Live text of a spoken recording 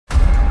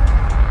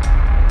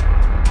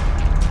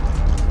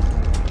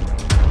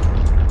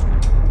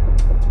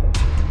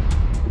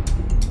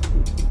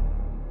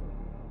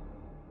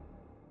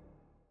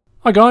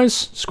Hi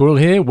guys, Squirrel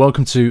here.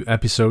 Welcome to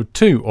episode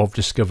 2 of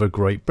Discover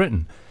Great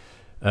Britain.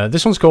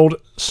 This one's called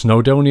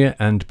Snowdonia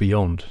and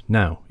Beyond.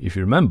 Now, if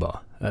you remember,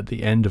 at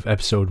the end of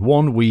episode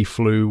 1 we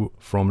flew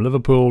from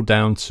Liverpool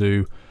down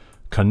to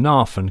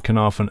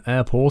Caernarfon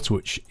Airport,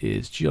 which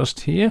is just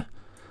here.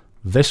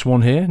 This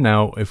one here.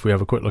 Now, if we have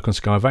a quick look on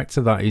Sky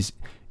Vector, that is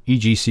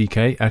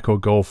EGCK, Echo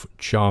Golf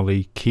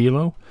Charlie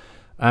Kilo.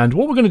 And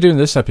what we're going to do in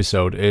this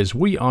episode is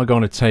we are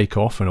going to take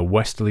off in a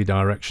westerly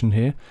direction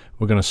here.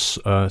 We're going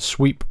to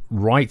sweep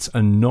right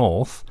and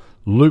north,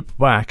 loop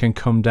back and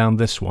come down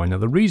this way. Now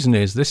the reason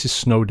is this is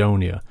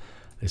Snowdonia.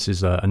 This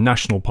is a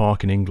national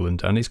park in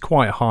England and it's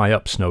quite high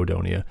up,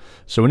 Snowdonia.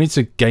 So we need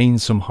to gain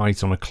some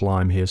height on a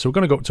climb here. So we're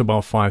going to go up to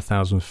about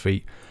 5,000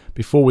 feet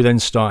before we then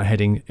start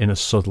heading in a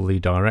southerly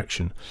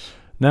direction.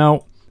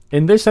 Now,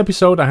 in this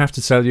episode, I have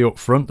to tell you up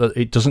front that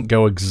it doesn't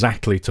go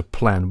exactly to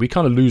plan. We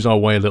kind of lose our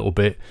way a little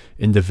bit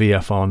in the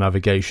VFR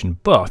navigation.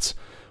 But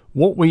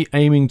what we're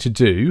aiming to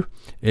do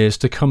is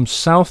to come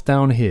south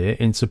down here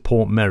into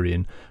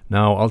Portmeirion.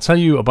 Now, I'll tell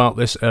you about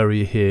this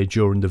area here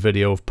during the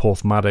video of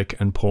Porthmadog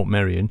and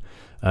Portmeirion.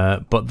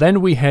 But then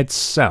we head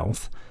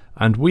south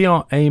and we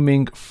are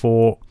aiming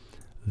for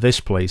this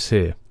place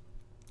here.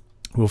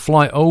 We'll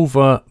fly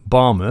over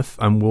Barmouth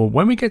and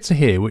when we get to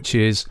here, which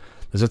is...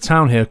 there's a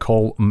town here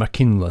called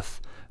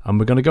Machynlleth, and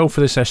we're going to go for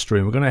this estuary,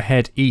 and we're going to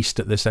head east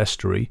at this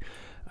estuary.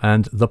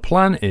 And the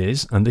plan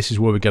is, and this is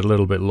where we get a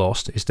little bit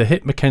lost, is to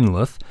hit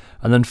Machynlleth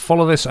and then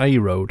follow this A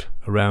road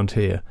around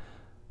here.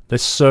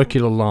 This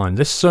circular line.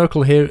 This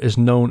circle here is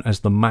known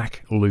as the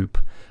Mach Loop,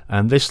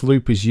 and this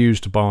loop is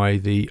used by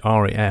the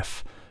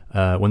RAF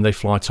when they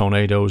fly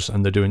tornadoes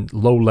and they're doing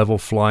low-level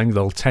flying.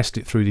 They'll test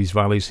it through these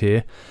valleys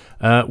here.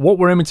 What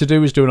we're aiming to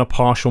do is doing a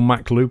partial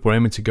Mach Loop. We're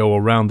aiming to go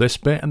around this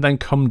bit and then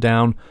come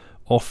down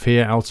off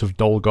here out of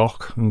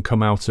Dolgoch and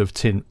come out of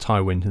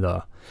Tywyn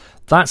there.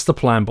 That's the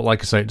plan, but like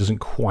I say, it doesn't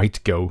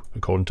quite go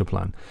according to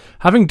plan.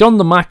 Having done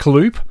the Mach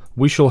Loop,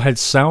 we shall head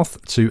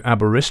south to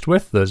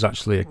Aberystwyth. There's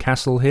actually a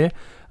castle here,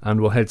 and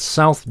we'll head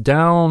south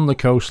down the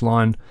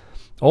coastline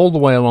all the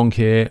way along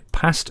here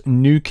past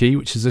Newquay,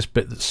 which is this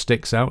bit that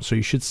sticks out, so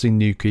you should see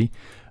Newquay,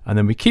 and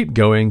then we keep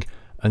going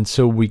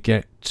until we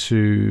get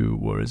to,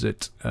 where is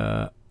it,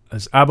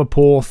 as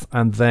Aberporth,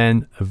 and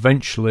then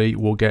eventually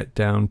we'll get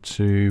down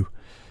to,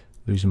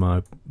 losing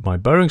my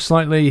bearing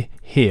slightly,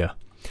 here.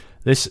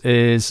 This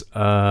is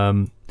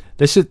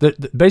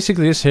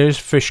basically this here is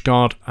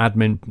Fishguard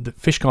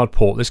Fishguard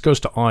Port. This goes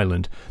to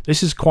Ireland.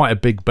 This is quite a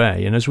big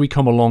bay, and as we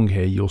come along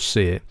here, you'll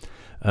see it.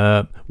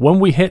 When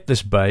we hit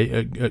this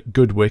bay at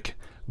Goodwick,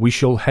 we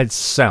shall head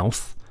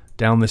south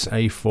down this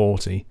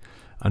A40,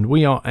 and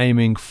we are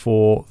aiming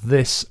for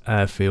this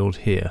airfield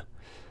here.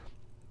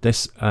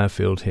 This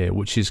airfield here,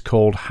 which is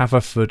called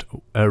Haverford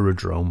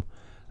Aerodrome.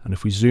 And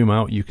if we zoom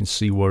out, you can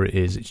see where it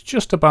is. It's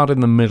just about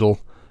in the middle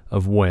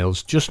of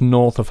Wales, just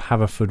north of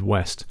Haverford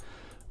West.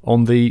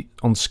 On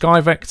Sky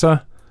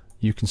Vector,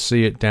 you can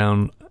see it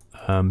down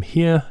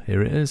here.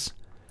 Here it is.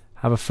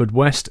 Haverford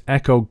West,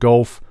 Echo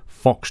Golf,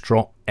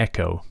 Foxtrot,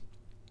 Echo.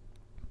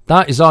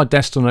 That is our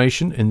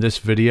destination in this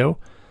video.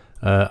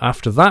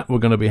 After that, we're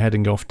going to be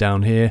heading off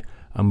down here,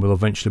 and we'll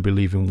eventually be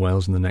leaving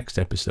Wales in the next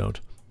episode.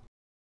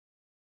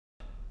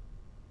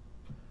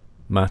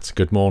 Matt,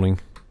 good morning.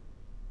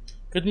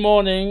 Good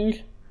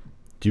morning.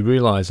 Do you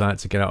realise I had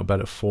to get out of bed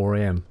at 4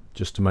 AM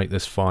just to make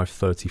this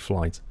 5:30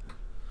 flight?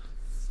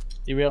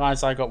 Do you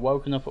realise I got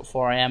woken up at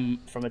 4 AM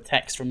from a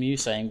text from you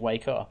saying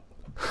wake up?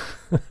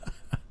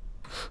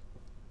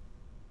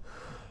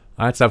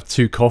 I had to have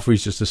 2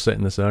 coffees just to sit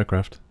in this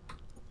aircraft.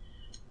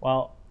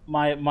 Well,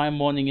 my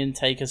morning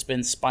intake has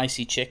been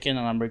spicy chicken,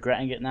 and I'm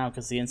regretting it now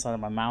because the inside of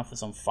my mouth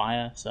is on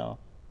fire, so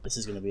this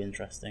is going to be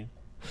interesting.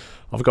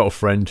 I've got a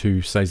friend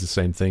who says the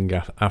same thing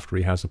after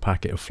he has a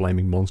packet of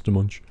flaming Monster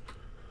Munch.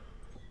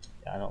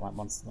 Yeah, I don't like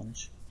Monster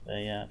Munch.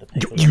 The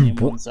pickled onion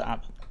ones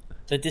are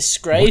they're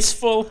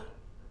disgraceful. What?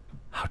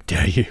 How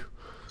dare you?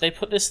 They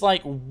put this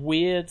like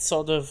weird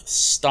sort of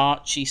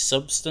starchy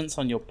substance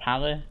on your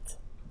palate.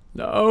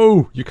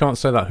 No, you can't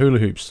say that. Hula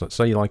hoops.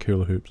 Say you like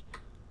hula hoops.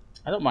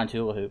 I don't mind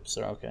hula hoops.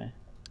 They're okay.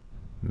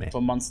 Meh.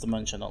 But Monster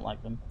Munch, I don't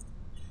like them.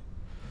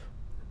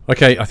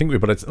 Okay, I think we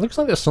better... It looks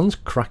like the sun's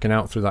cracking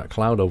out through that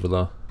cloud over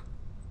there.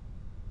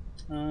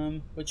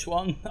 Which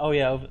one? Oh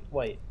yeah,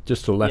 wait.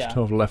 Just to the left,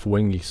 over the left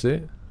wing, you see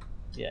it?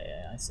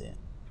 Yeah, I see it.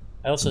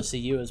 I also see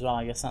you as well.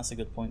 I guess that's a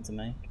good point to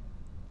make.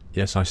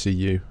 Yes, I see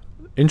you.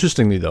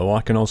 Interestingly though, I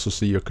can also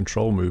see your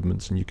control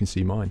movements, and you can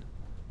see mine.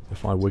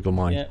 If I wiggle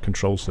my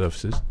control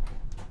surfaces.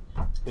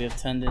 We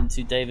have turned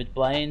into David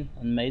Blaine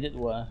and made it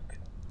work.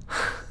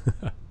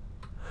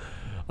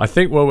 I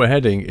think where we're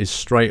heading is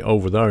straight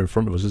over there in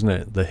front of us, isn't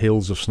it? The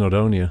hills of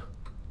Snowdonia.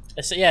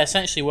 Yeah,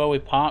 essentially where we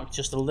parked,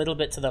 just a little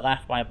bit to the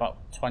left by about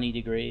 20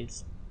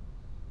 degrees.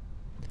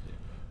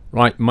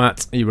 Right,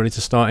 Matt, are you ready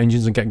to start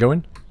engines and get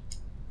going?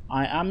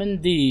 I am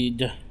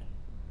indeed.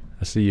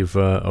 I see you've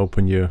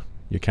opened your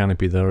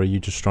canopy there. Are you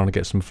just trying to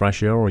get some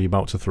fresh air, or are you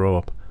about to throw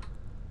up?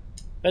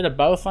 Bit of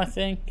both, I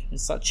think.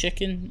 It's that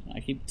chicken.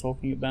 I keep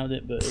talking about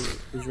it, but it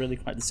was really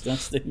quite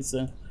disgusting,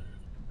 so...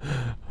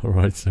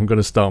 Alright, I'm going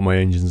to start my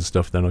engines and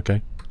stuff then,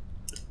 okay?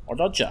 Oh,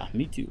 Dodger,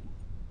 me too.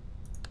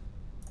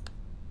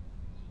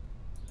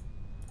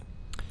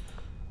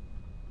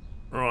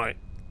 Right,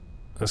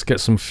 let's get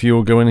some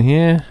fuel going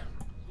here.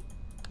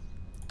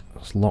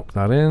 Let's lock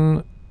that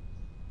in.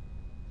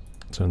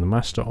 Turn the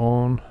master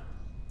on.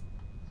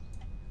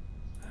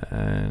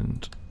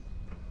 And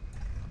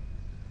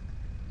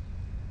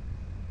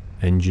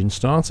engine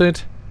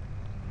started.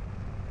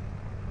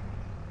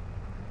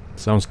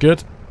 Sounds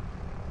good.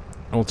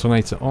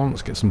 Alternator on.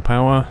 Let's get some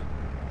power.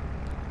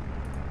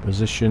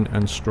 Position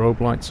and strobe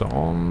lights are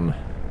on.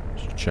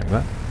 Just check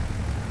that.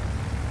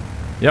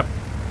 Yep.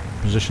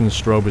 Position and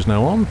strobe is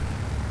now on.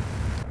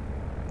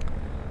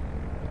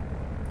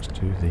 Let's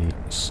do the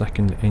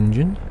second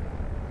engine.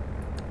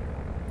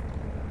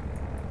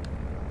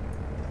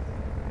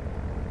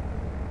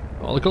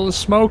 Oh, look at all the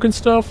smoke and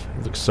stuff.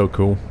 It looks so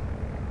cool.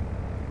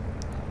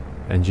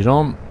 Engine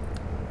on.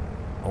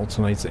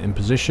 Alternator in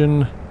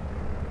position.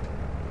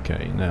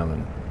 Okay, now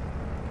then.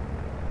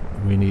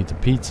 We need the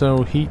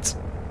pitot heat.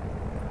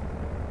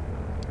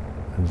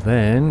 And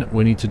then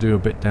we need to do a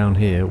bit down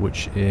here,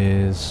 which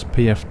is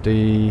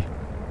PFD,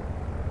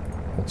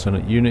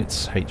 alternate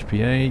units,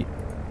 HPA,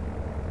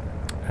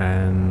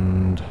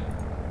 and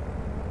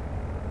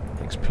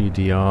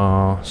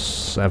XPDR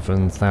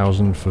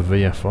 7000 for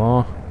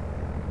VFR.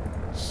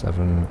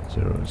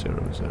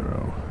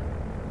 7000.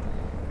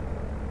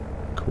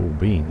 Cool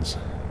beans.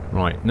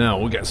 Right, now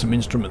we'll get some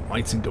instrument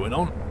lighting going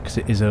on, because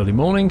it is early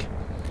morning.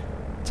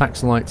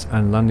 Taxi lights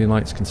and landing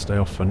lights can stay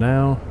off for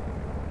now.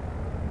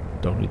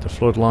 Don't need the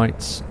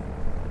floodlights.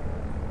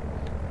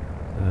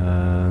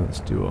 Let's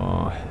do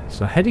our...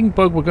 So heading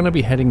bug, we're going to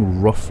be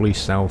heading roughly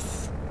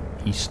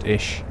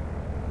southeast-ish.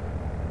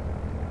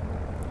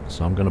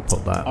 So I'm going to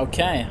put that...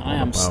 Okay, I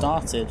am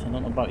started. I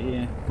don't know about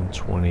you.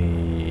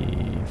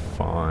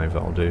 25,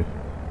 that'll do.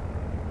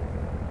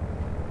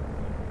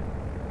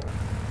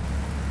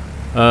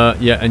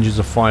 Yeah, engines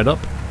are fired up.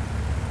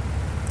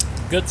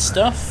 Good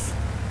stuff.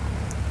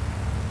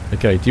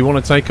 Okay, do you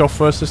want to take off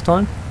first this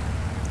time?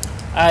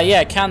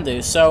 Yeah, can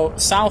do. So,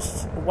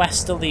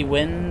 southwesterly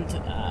wind,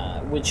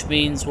 which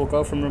means we'll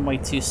go from runway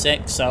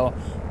 26. So,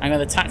 I'm going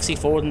to taxi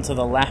forward and to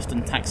the left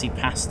and taxi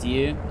past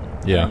you.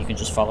 Yeah. And you can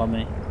just follow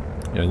me.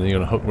 Yeah, and then you're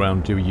going to hook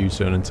round, do a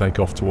U-turn and take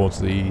off towards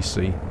the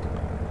EEC.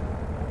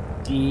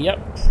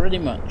 Yep, pretty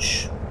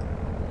much.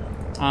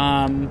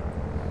 I'm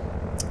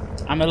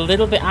a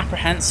little bit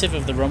apprehensive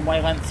of the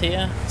runway length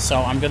here, so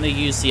I'm going to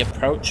use the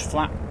approach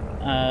flap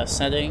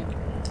setting.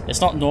 It's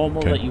not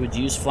normal that you would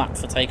use flap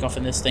for takeoff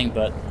in this thing,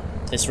 but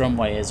this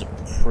runway is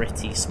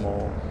pretty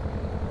small.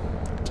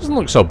 It doesn't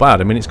look so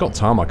bad. I mean, it's got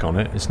tarmac on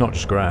it. It's not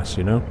just grass,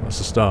 you know? That's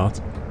the start.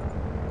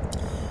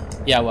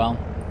 Yeah, well,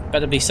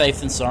 better be safe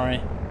than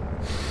sorry.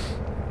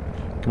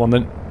 Come on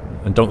then.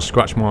 And don't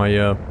scratch my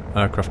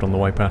aircraft on the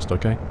way past,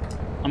 okay?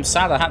 I'm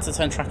sad I had to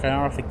turn track IR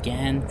off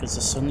again, because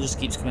the sun just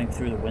keeps coming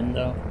through the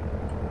window.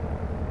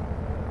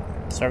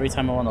 So every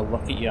time I want to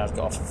look at you, I've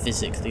got to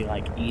physically,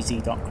 like, easy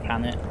dock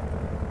pan it.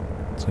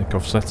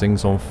 Take-off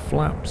settings on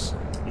flaps.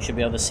 You should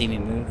be able to see me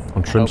move.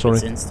 On trim, sorry.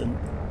 It's instant.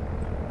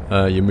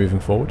 You're moving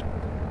forward.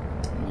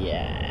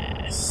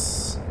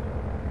 Yes.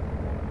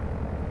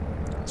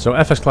 So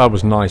FS Cloud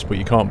was nice, but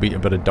you can't beat a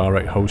bit of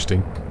direct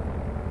hosting.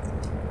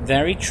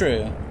 Very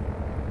true.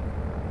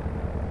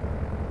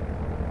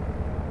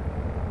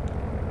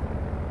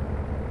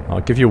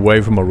 I'll give you a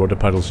wave from my rudder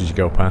pedals as you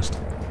go past.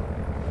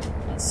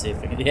 Let's see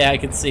if I can... Yeah, I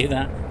can see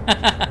that.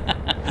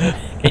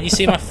 Can you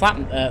see my flap,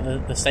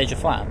 the stage of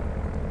flap?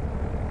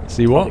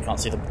 See what? You can't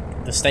see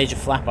the stage of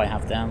flap I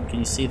have down. Can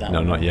you see that?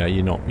 No, not yet.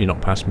 You're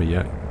not past me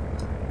yet.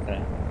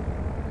 Okay.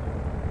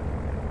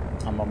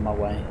 I'm on my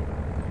way.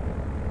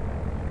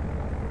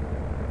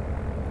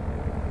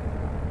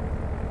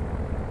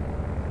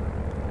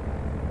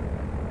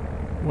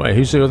 Wait,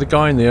 who's the other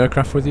guy in the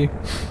aircraft with you?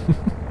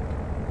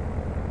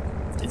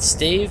 It's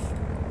Steve.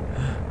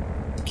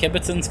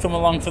 Kibberton's come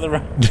along for the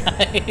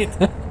ride.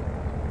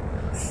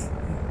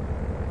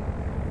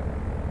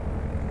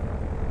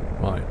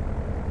 Right.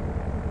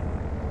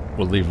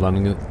 We'll leave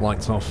landing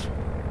lights off.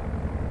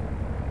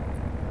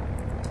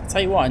 I'll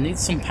tell you what, I need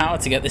some power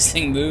to get this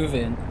thing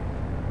moving.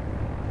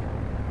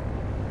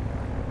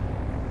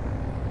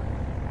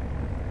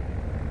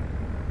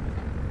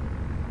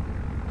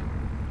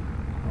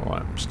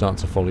 Alright, I'm starting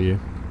to follow you.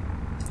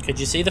 Could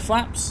you see the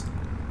flaps?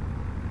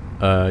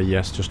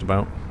 Yes, just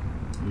about.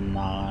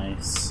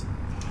 Nice.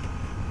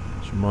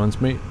 Which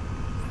reminds me.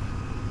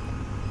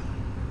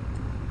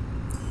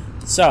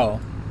 So,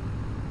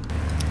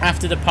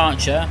 after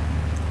departure,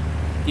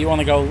 do you want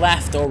to go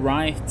left or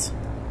right?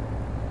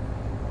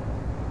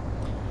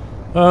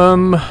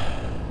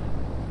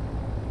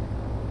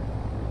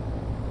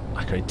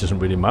 Okay, it doesn't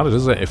really matter,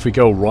 does it? If we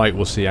go right,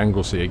 we'll see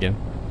Anglesey again.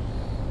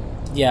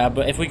 Yeah,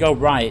 but if we go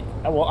right,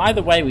 well,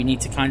 either way, we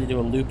need to kind of do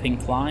a looping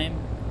climb.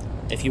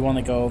 If you want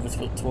to go over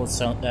towards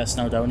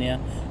Snowdonia,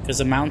 because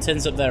the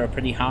mountains up there are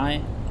pretty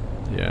high.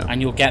 Yeah.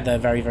 And you'll get there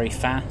very, very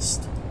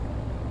fast.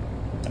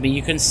 I mean,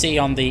 you can see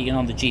on the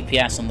the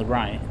GPS on the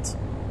right,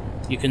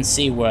 You can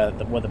see where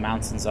the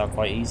mountains are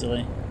quite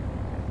easily.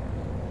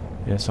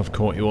 Yes, I've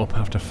caught you up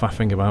after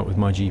faffing about with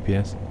my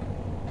GPS.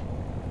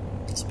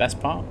 It's the best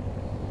part.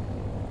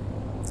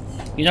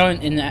 You know,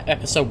 in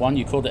episode 1,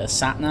 you called it a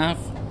sat-nav?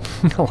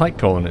 I like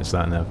calling it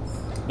sat-nav.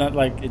 That,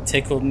 like, it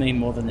tickled me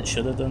more than it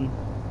should have done.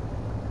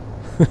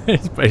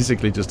 It's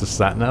basically just a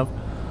sat-nav.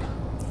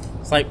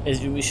 It's like,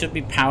 we should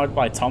be powered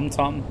by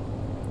TomTom.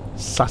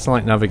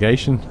 Satellite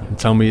navigation, and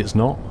tell me it's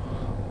not.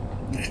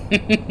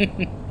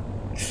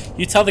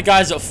 You tell the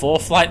guys at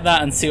 4Flight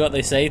that and see what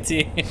they say to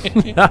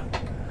you.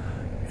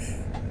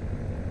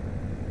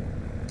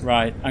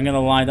 Right, I'm going to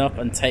line up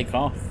and take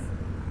off.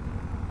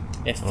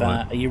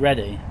 Are you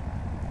ready?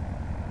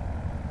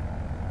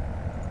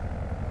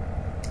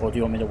 Or do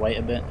you want me to wait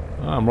a bit?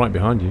 I'm right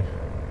behind you.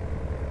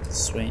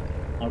 Sweet.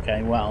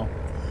 Okay, well,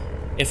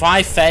 if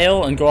I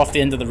fail and go off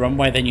the end of the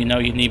runway, then you know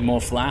you need more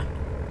flap.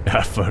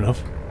 Yeah, fair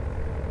enough.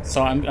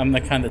 So I'm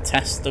the kind of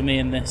test dummy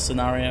in this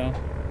scenario.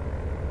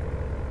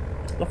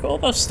 Look at all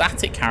those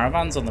static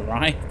caravans on the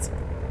right.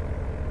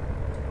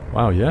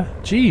 Wow, yeah?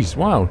 Jeez,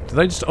 wow. Did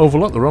they just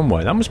overlook the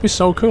runway? That must be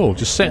so cool,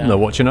 just sitting there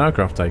watching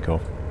aircraft take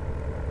off.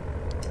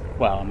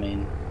 Well, I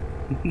mean,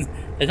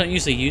 they don't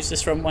usually use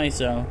this runway,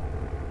 so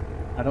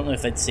I don't know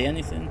if they'd see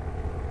anything.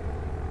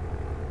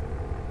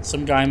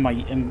 Some guy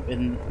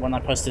when I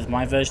posted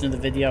my version of the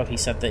video, he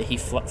said that he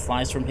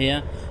flies from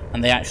here,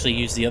 and they actually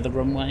use the other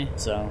runway.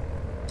 So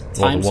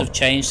times have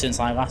changed since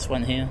I last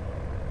went here.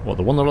 What,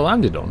 the one that I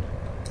landed on?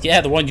 Yeah,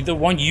 the one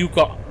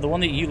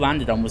that you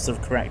landed on was the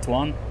correct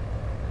one.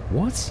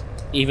 What?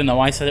 Even though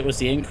I said it was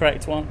the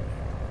incorrect one.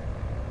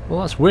 Well,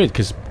 that's weird,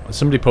 because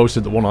somebody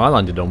posted the one I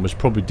landed on was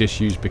probably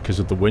disused because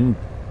of the wind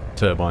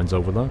turbines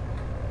over there.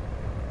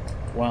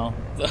 Well,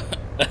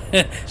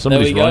 there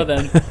we go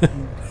then.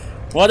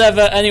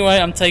 Whatever, anyway,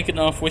 I'm taking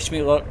off. Wish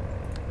me luck.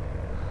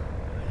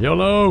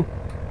 YOLO!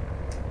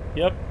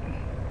 Yep.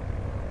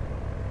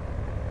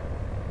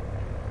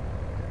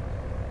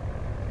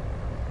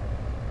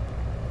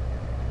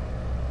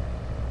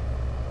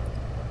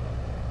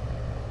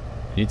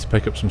 You need to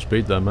pick up some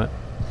speed there, mate.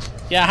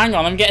 Yeah, hang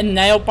on, I'm getting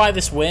nailed by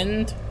this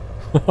wind.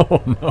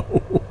 Oh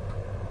no.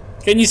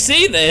 Can you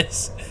see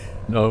this?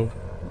 No.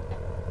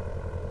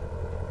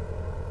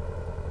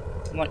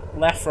 I'm like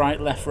left,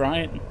 right, left,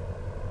 right.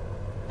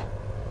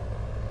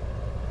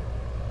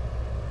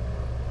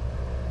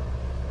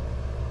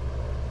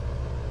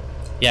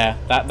 Yeah,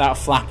 that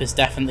flap is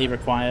definitely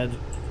required.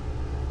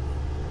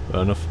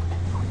 Fair enough.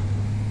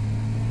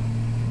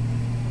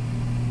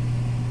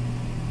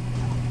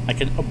 I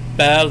can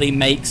barely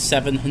make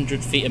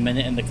 700 feet a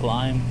minute in the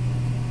climb.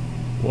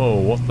 Whoa,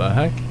 what the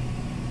heck?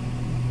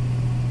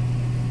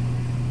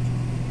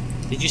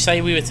 Did you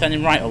say we were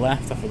turning right or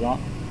left? I forgot.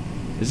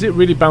 Is it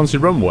really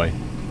bouncy runway?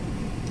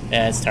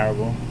 Yeah, it's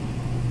terrible.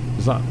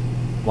 Is that...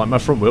 like my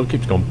front wheel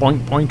keeps going boink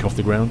boink off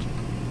the ground?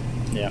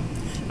 Yeah.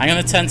 I'm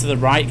going to turn to the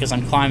right because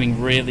I'm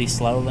climbing really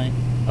slowly.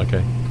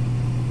 Okay.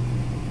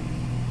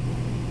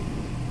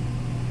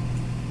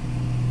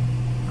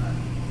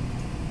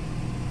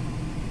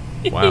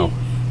 Wow.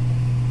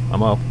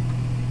 I'm up.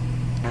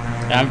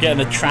 Yeah, I'm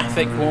getting a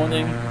traffic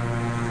warning.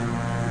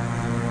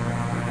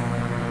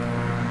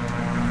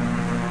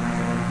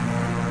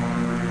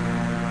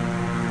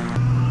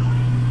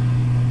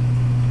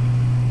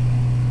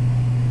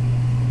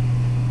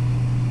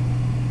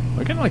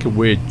 I'm getting like a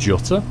weird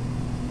jutter.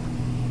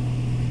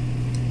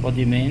 What do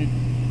you mean?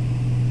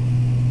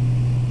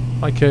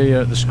 Like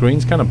the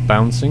screen's kind of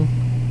bouncing.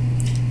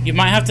 You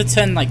might have to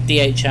turn like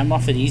DHM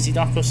off at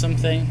EasyDock or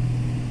something.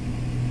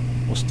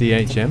 What's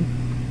DHM?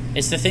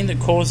 It's the thing that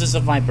causes the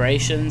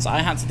vibrations. I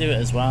had to do it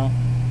as well.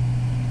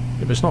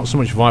 Yeah, but it's not so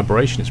much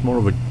vibration, it's more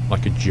of a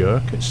like a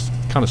jerk. It's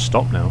kind of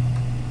stopped now.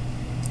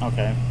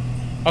 Okay.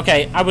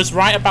 Okay, I was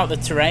right about the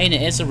terrain.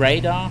 It is a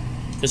radar.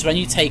 Because when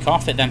you take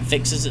off, it then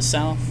fixes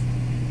itself.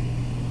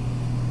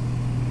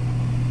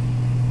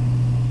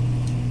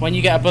 When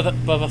you get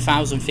above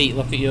 1,000 feet,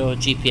 look at your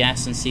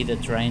GPS and see the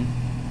terrain.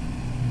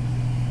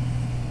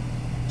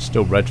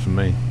 Still red for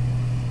me.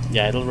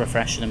 Yeah, it'll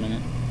refresh in a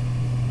minute.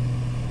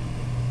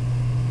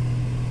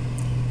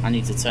 I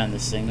need to turn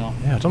this thing off.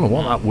 Yeah, I don't know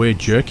what that weird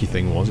jerky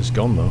thing was. It's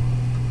gone though.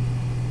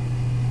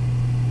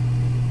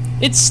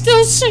 It's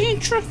still seeing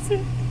traffic.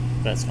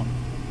 But it's gone.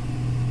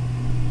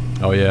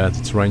 Oh yeah,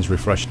 the terrain's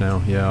refreshed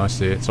now. Yeah, I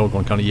see it. It's all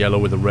gone kind of yellow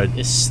with a red.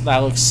 That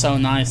looks so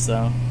nice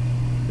though.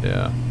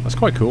 Yeah, that's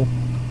quite cool.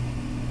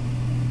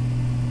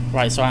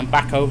 Right, so I'm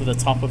back over the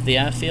top of the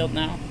airfield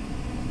now.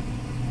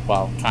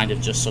 Well, kind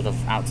of just sort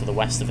of out to the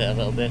west of it a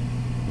little bit.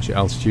 What's your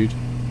altitude?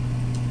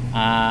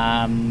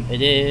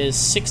 It is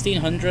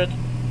 1600.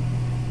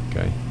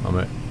 Okay, I'm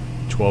at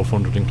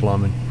 1200 and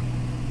climbing.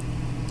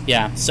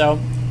 Yeah, so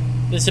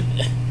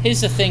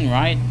here's the thing,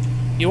 right?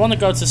 You want to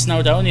go to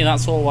Snowdonia,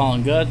 that's all well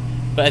and good,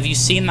 but have you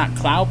seen that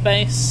cloud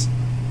base?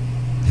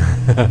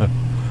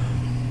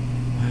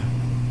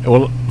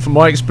 Well, from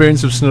my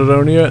experience of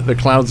Snowdonia, the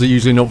clouds are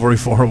usually not very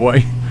far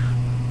away.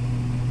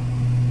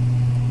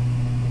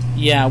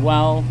 Yeah,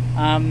 well,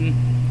 I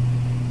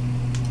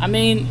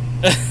mean,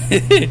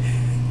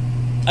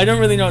 I don't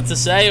really know what to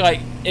say. Like,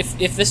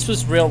 if this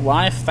was real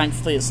life,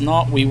 thankfully it's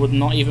not, we would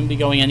not even be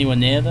going anywhere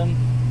near them.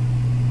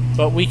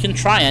 But we can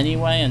try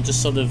anyway and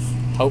just sort of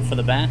hope for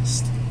the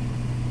best.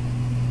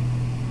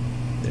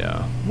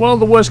 Yeah. Well,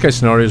 the worst case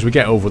scenario is we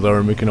get over there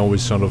and we can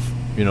always sort of,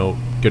 you know,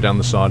 go down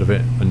the side of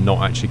it and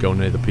not actually go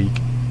near the peak.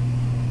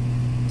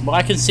 Well,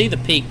 I can see the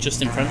peak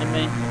just in front of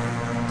me,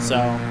 so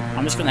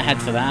I'm just going to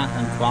head for that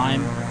and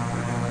climb.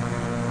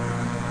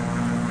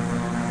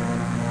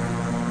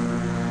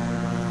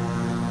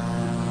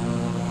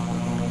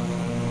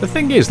 The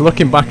thing is,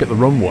 looking back at the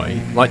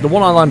runway, like the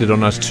one I landed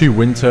on has 2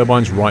 wind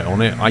turbines right on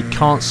it. I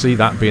can't see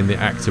that being the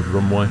active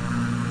runway.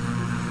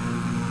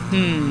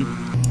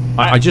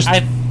 I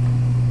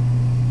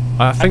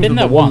think that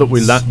the one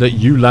that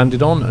you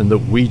landed on and that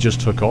we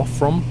just took off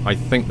from, I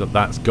think that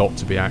that's got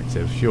to be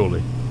active,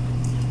 surely.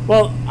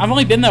 Well, I've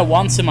only been there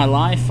once in my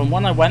life, and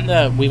when I went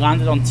there, we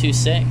landed on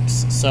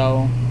 2.6,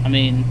 so, I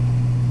mean,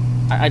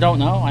 I don't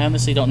know. I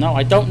honestly don't know.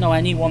 I don't know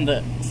anyone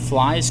that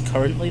flies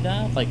currently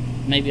there. Like,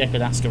 maybe I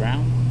could ask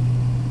around.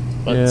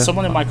 But yeah,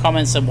 someone in my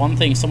comments said one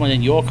thing, someone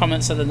in your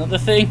comments said another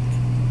thing.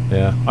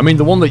 Yeah, I mean,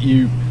 the one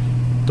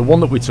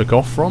that we took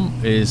off from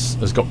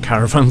has got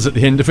caravans at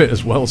the end of it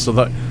as well, so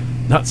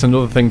that's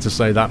another thing to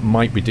say that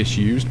might be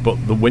disused, but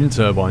the wind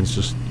turbines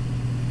just,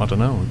 I don't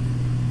know.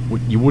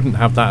 You wouldn't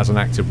have that as an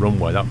active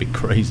runway. That'd be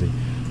crazy.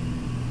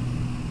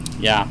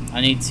 Yeah,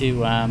 I need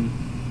to... I'm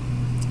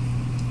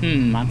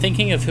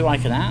thinking of who I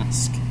can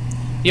ask.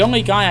 The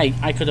only guy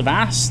I could have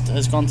asked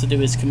has gone to do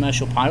his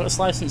commercial pilot's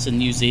license in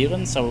New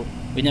Zealand, so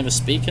we never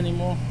speak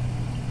anymore.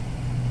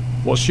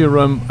 What's your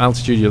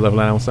altitude you're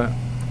leveling out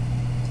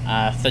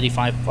at?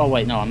 35. Oh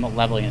wait, no, I'm not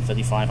leveling at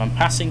 35. I'm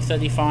passing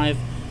 35.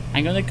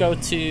 I'm going to go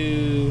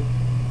to,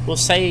 we'll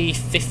say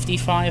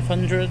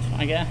 5,500,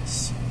 I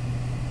guess.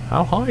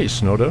 How high is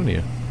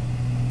Snowdonia?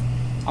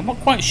 I'm not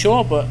quite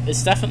sure, but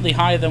it's definitely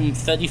higher than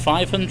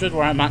 3,500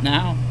 where I'm at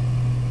now.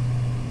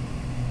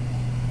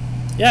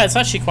 Yeah, it's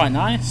actually quite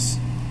nice.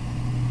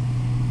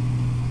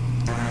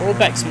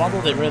 Orbex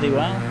modelled it really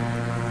well.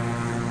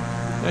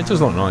 Yeah, it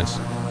does look nice.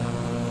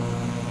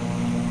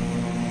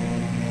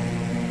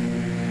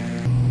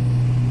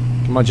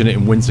 Imagine it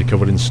in winter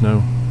covered in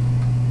snow.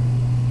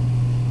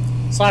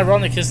 It's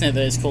ironic, isn't it,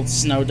 that it's called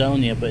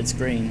Snowdonia, but it's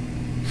green.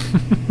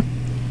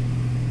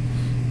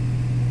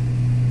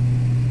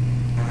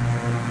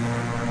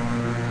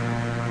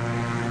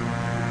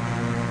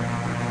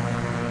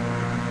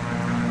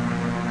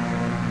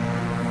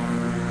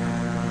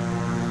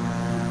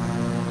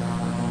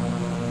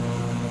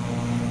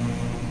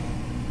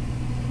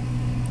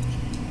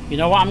 You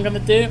know what I'm going to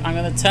do? I'm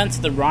going to turn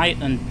to the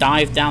right and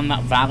dive down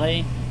that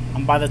valley.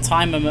 And by the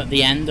time I'm at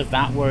the end of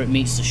that, where it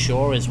meets the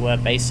shore, is where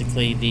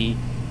basically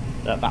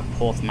that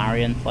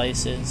Porthmarion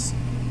place is.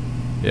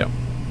 Yeah.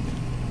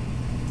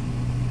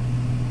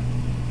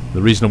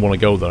 The reason I want to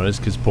go there is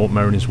because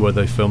Porthmarion is where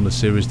they filmed the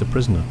series The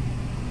Prisoner.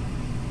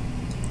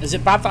 Is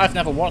it bad that I've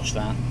never watched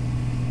that?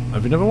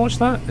 Have you never watched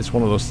that? It's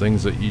one of those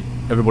things that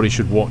everybody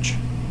should watch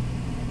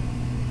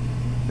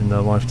in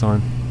their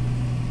lifetime.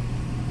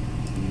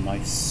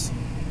 Nice.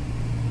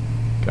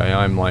 Okay,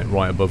 I'm like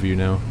right above you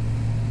now.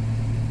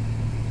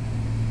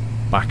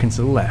 Back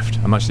into the left.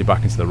 I'm actually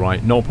back into the right.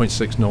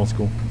 0.6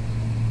 nautical.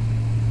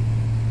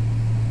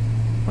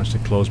 Managed to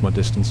close my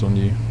distance on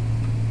you.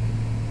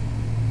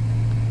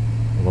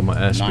 Although my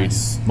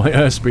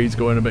airspeed's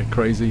going a bit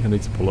crazy. I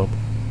need to pull up.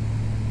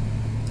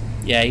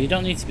 Yeah, you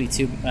don't need to be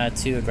too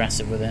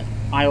aggressive with it.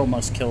 I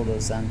almost killed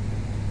us then.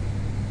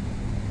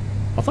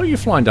 I thought you were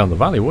flying down the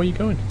valley. Where are you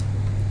going?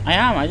 I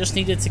am. I just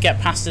needed to get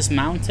past this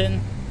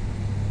mountain.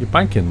 You're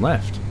banking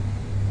left.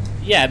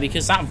 Yeah,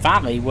 because that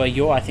valley where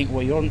I think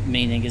where you're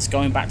meaning is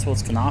going back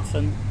towards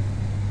Caernarfon.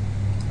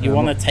 You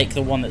want to take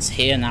the one that's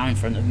here now in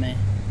front of me.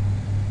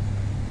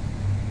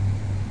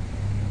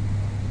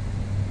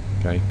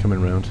 Okay,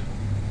 coming round.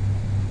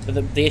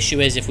 But the issue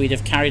is, if we'd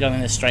have carried on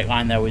in a straight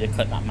line there, we'd have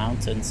clipped that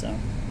mountain, so...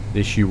 The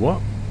issue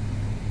what?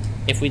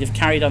 If we'd have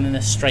carried on in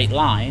a straight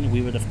line,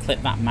 we would have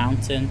clipped that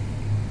mountain.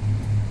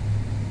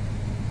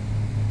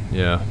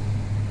 Yeah.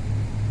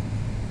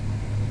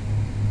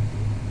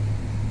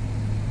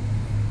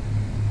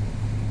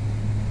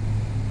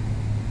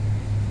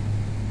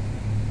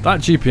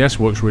 That GPS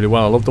works really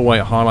well. I love the way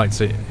it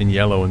highlights it in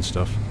yellow and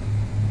stuff.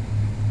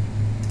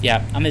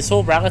 Yeah, and it's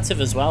all relative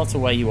as well to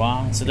where you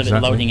are, instead of it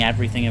loading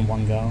everything in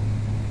one go.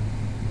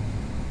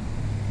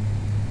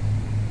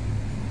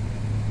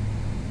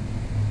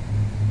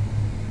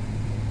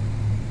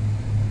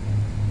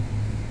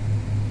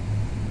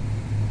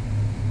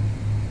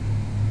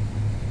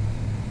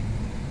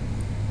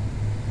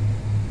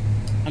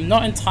 I'm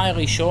not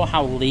entirely sure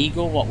how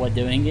legal what we're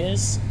doing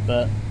is,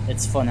 but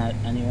it's fun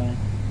anyway.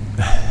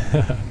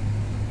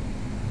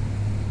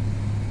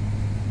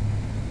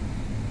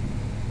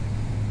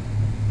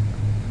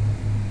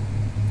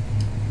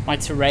 My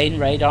terrain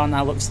radar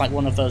now looks like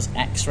one of those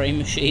X-ray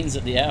machines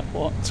at the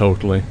airport.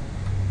 Totally.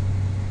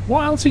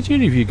 What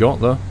altitude have you got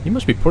though? You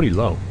must be pretty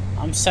low.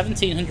 I'm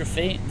 1,700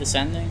 feet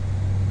descending.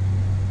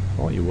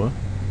 Oh, you were.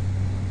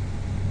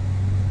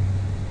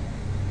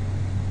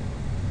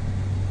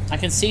 I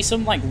can see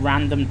some like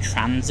random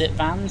transit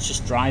vans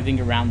just driving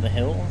around the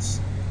hills.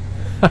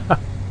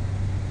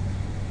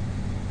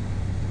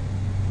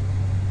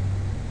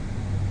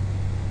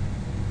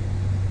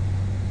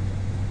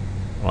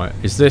 Right,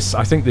 is this...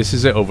 I think this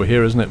is it over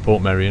here, isn't it?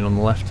 Port Merion on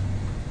the left?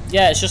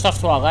 Yeah, it's just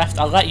off to our left.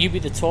 I'll let you be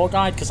the tour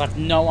guide because I've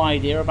no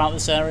idea about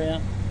this area.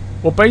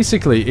 Well,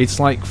 basically, it's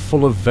like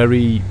full of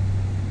very...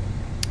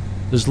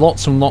 There's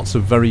lots and lots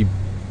of very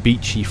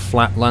beachy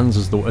flatlands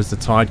as the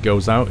tide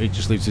goes out. It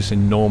just leaves this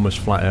enormous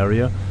flat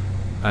area.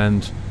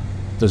 And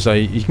there's a...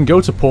 You can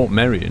go to Port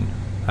Merion,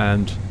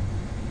 and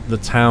the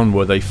town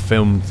where they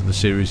filmed the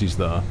series is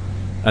there.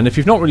 And if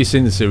you've not really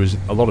seen the series,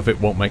 a lot of it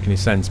won't make any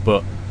sense,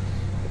 but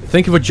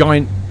think of a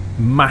giant,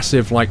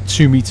 massive, like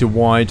 2 meter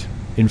wide,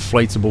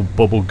 inflatable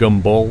bubble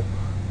gum ball.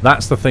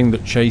 That's the thing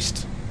that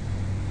chased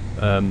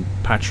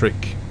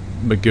Patrick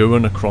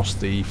McGowan across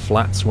the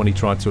flats when he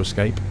tried to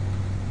escape.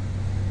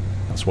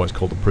 That's why it's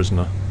called a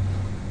prisoner.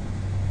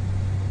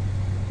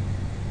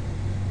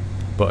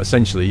 But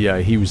essentially, yeah,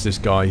 he was this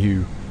guy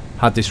who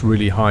had this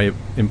really high,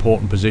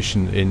 important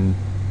position in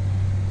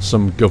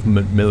some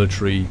government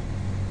military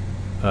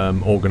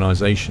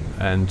organisation,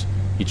 and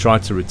he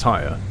tried to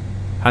retire,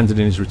 handed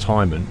in his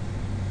retirement,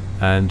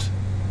 and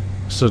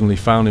suddenly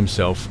found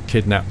himself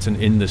kidnapped and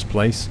in this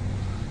place,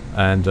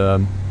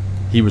 and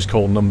he was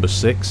called Number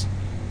 6,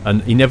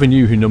 and he never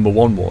knew who Number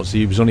 1 was.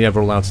 He was only ever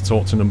allowed to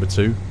talk to Number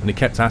 2, and he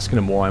kept asking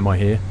him, why am I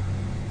here?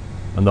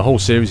 And the whole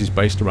series is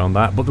based around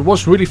that. But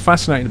what's really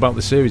fascinating about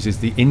the series is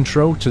the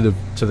intro to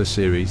the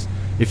series.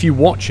 If you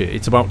watch it,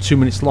 it's about 2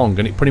 minutes long,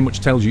 and it pretty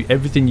much tells you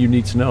everything you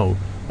need to know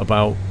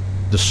about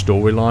the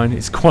storyline.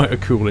 It's quite a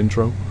cool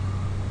intro.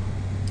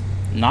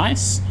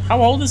 Nice.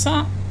 How old is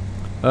that?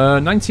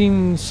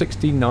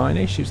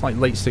 1969-ish. It's like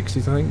late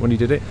 60s, I think, when he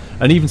did it.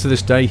 And even to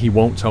this day, he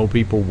won't tell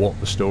people what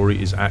the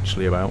story is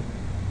actually about.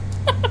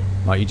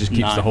 Like, he just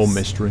keeps Nice. the whole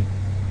mystery.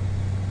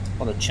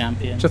 What a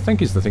champion. Which I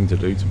think is the thing to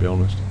do, to be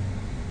honest.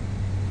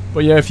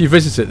 But yeah, if you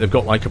visit it, they've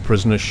got like a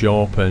prisoner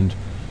shop, and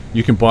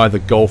you can buy the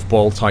golf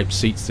ball type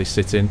seats they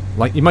sit in.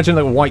 Like, imagine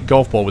like a white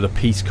golf ball with a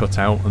piece cut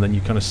out, and then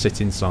you kind of sit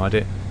inside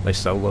it. They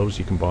sell those,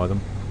 you can buy them.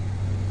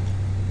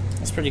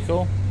 That's pretty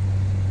cool.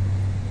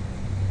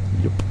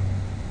 Yup.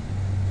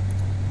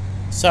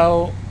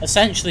 So,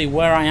 essentially,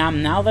 where I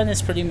am now then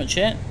is pretty much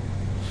it.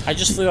 I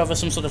just flew over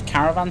some sort of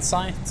caravan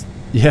site.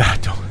 Yeah,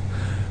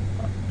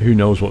 who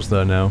knows what's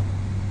there now.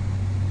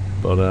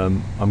 But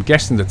I'm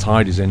guessing the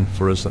tide is in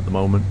for us at the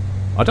moment.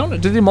 I don't know,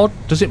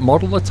 does it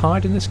model the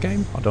tide in this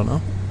game? I don't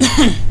know.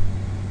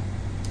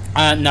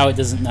 No, it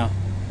doesn't, no.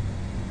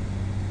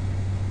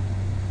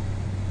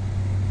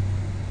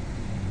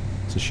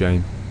 It's a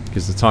shame,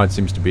 because the tide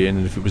seems to be in,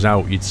 and if it was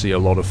out, you'd see a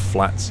lot of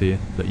flats here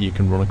that you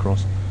can run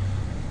across.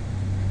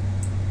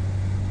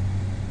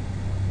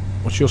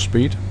 What's your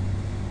speed?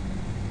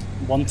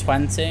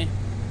 120.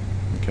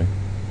 Okay.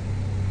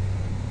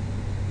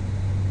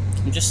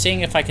 I'm just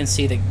seeing if I can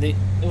see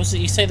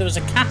you say there was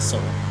a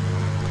castle?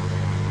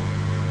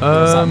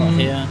 Or is that not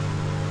here?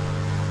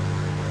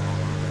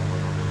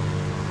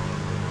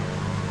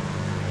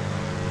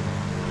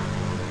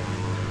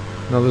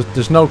 No,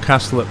 there's no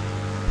castle at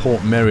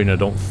Port Merion, I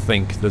don't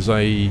think. There's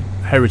a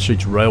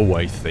heritage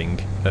railway thing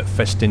at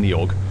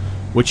Festiniog,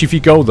 which if you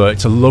go there,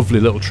 it's a lovely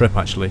little trip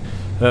actually.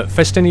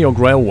 Festiniog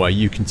Railway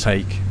you can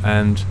take,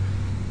 and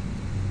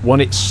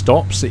when it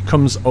stops, it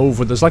comes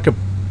over. There's like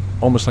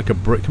almost like a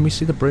bridge. Can we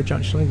see the bridge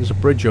actually? There's a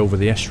bridge over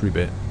the estuary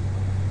bit,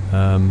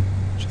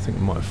 which I think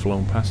we might have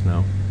flown past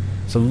now.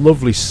 It's a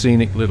lovely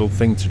scenic little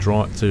thing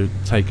to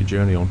take a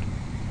journey on.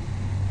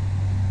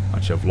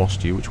 Actually, I've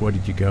lost you. Which way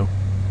did you go?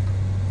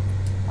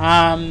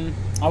 I'm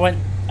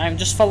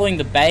just following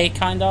the bay,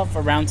 kind of,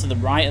 around to the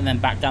right and then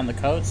back down the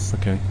coast.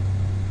 Okay.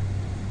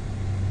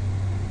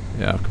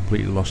 Yeah, I've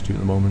completely lost you at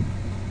the moment.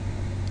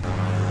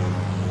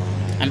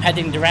 I'm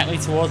heading directly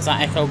towards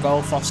that Echo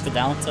Golf Oscar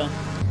Delta.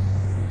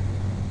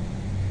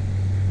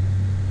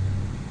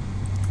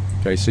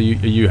 Okay, so are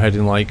you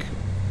heading like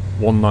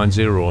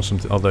 190 or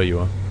something? Oh, there you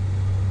are.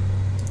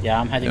 Yeah,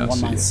 I'm heading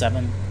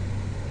 197.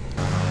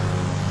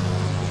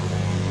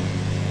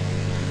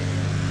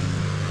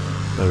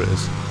 There it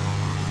is.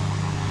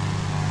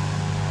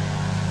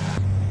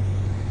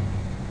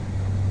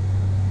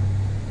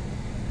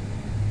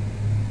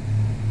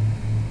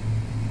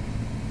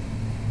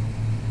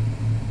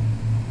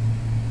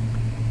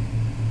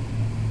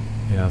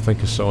 Yeah, I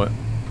think I saw it.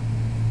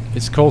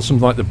 It's called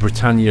something like the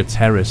Britannia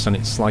Terrace, and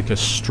it's like a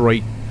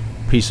straight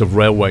piece of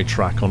railway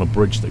track on a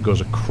bridge that goes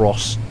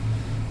across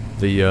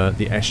the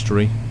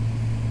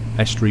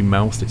estuary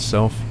mouth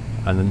itself,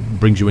 and then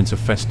brings you into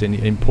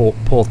in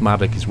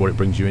Porthmadog is where it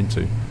brings you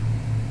into.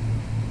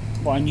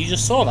 What, and you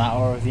just saw that,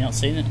 or have you not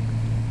seen it?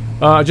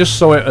 I just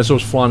saw it as I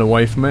was flying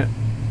away from it,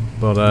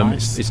 but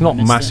Nice. it's not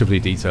massively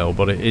detailed,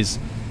 but it's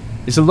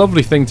a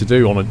lovely thing to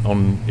do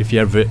on if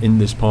you're ever in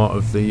this part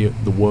of the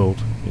world.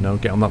 You know,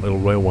 get on that little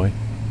railway.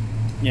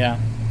 Yeah.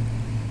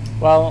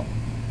 Well,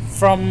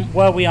 from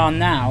where we are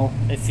now,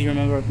 if you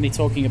remember me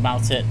talking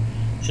about it,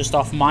 just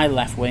off my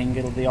left wing,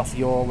 it'll be off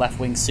your left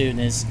wing soon,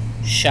 is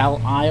Shell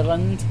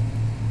Island.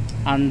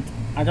 And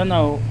I don't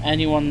know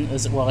anyone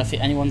as well if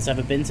anyone's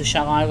ever been to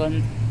Shell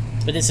Island,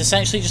 but it's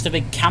essentially just a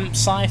big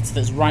campsite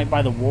that's right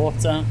by the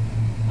water,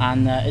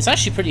 and it's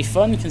actually pretty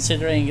fun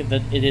considering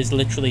that it is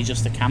literally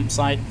just a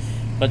campsite.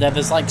 But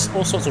there's like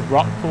all sorts of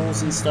rock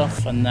pools and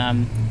stuff,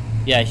 and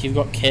yeah, if you've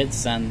got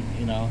kids, then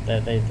you know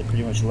they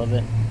pretty much love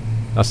it.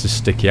 That's the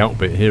sticky out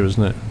bit here,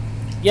 isn't it?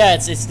 Yeah,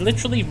 it's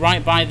literally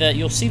right by the.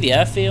 You'll see the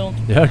airfield.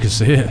 Yeah, I can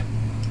see it.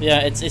 Yeah,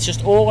 it's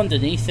just all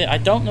underneath it. I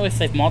don't know if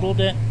they've modelled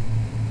it.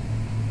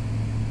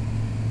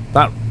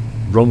 That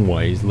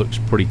runway looks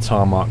pretty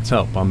tarmacked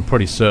up. I'm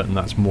pretty certain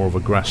that's more of a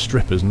grass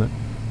strip, isn't it?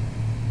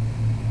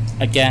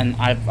 Again,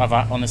 I've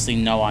honestly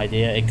no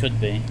idea. It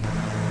could be.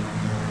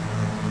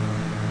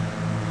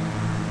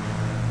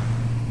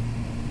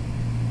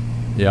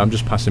 Yeah, I'm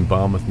just passing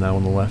Barmouth now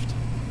on the left.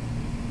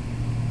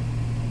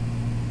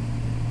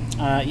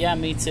 Yeah,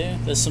 me too.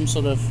 There's some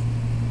sort of,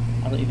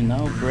 I don't even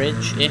know,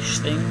 bridge-ish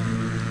thing.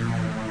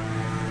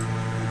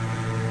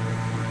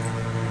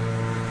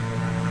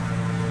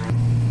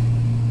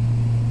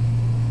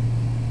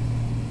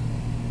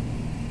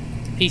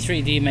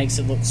 P3D makes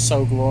it look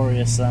so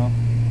glorious though.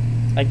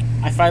 Like,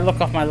 if I look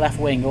off my left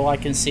wing, all I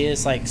can see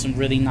is like some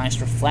really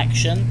nice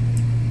reflection,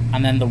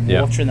 and then the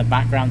water in the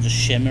background just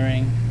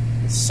shimmering.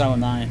 It's so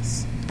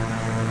nice.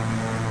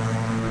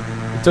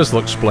 It does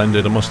look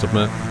splendid, I must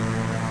admit.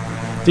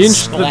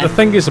 The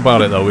thing is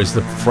about it though is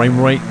the frame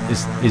rate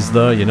is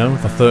there, you know,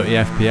 the 30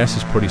 FPS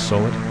is pretty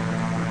solid.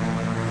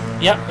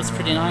 Yep, it's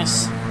pretty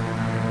nice.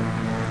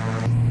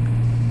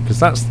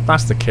 Because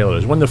that's the killer,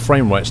 is when the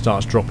frame rate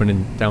starts dropping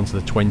in down to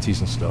the 20s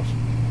and stuff.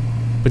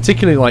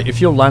 Particularly like if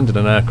you're landing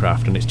an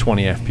aircraft and it's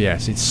 20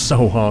 FPS, it's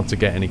so hard to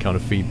get any kind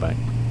of feedback.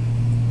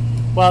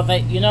 Well,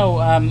 you know,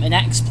 in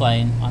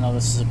X-Plane, I know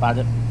this is a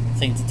bad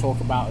thing to talk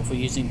about if we're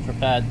using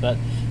prepared, but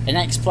in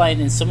X-Plane,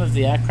 in some of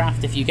the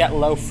aircraft, if you get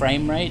low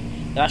frame rate,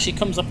 it actually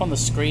comes up on the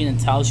screen and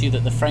tells you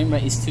that the frame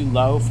rate is too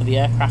low for the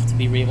aircraft to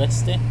be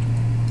realistic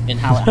in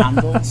how it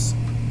handles.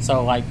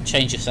 So, like,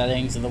 change your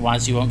settings,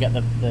 otherwise you won't get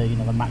the you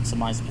know, the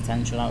maximised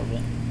potential out of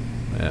it.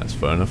 Yeah, that's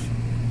fair enough.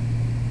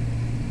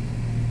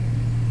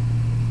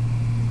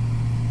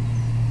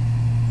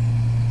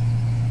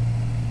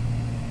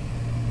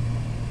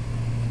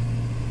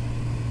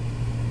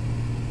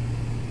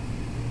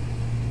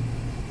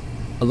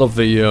 I love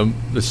the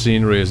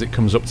scenery as it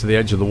comes up to the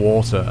edge of the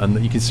water,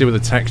 and you can see where the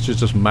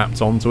texture's just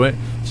mapped onto it.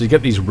 So you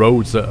get these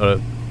roads that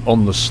are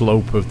on the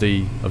slope of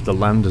the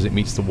land as it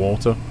meets the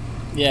water.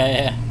 Yeah,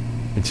 yeah.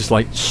 It's just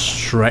like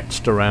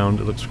stretched around.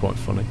 It looks quite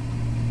funny.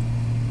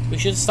 We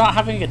should start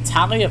having a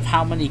tally of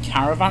how many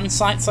caravan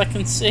sites I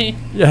can see.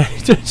 Yeah,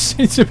 it just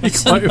seems to be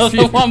There's quite a few.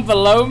 another one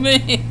below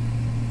me.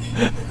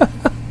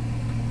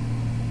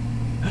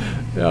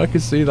 Yeah, I can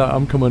see that.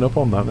 I'm coming up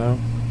on that now.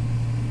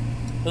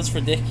 That's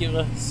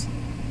ridiculous.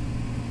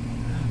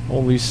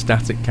 All these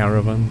static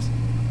caravans.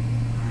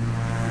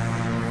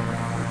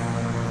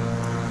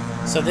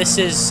 So this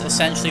is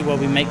essentially where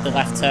we make the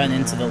left turn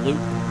into the loop.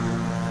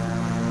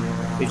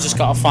 We've just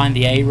got to find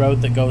the A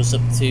road that goes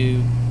up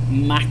to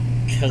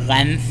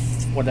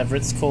Machynlleth, whatever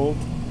it's called.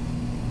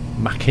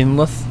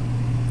 Machynlleth?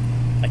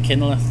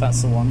 Machynlleth,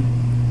 that's the one.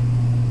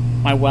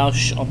 My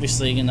Welsh,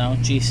 obviously, you know,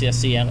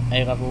 GCSE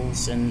A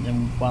levels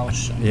in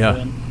Welsh. Yeah.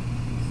 Fluent.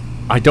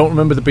 I don't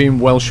remember there being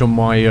Welsh on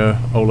my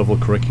O-level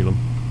curriculum.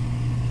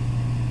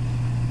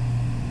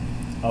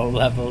 O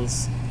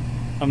levels.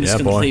 I'm just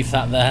going to leave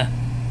that there.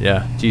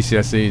 Yeah,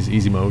 GCSE is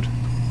easy mode.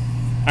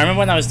 I remember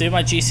when I was doing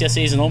my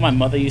GCSEs and all my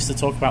mother used to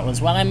talk about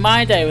was, well, in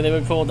my day they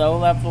were called O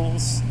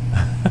levels.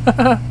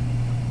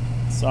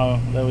 So,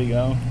 there we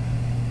go.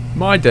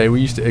 My day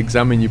we used to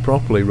examine you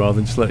properly rather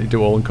than just let you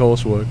do all in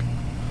coursework.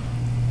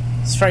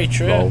 It's very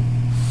true. Lol.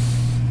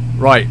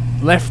 Right,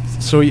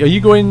 left. So are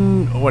you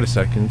going... Wait a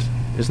second.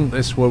 Isn't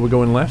this where we're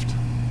going left?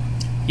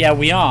 Yeah,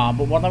 we are,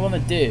 but what I want to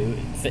do,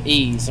 for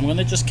ease, I'm going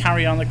to just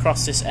carry on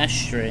across this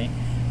estuary,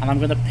 and I'm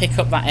going to pick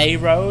up that A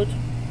road,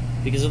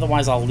 because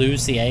otherwise I'll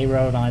lose the A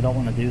road, and I don't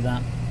want to do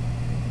that.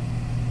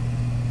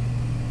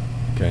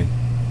 Okay,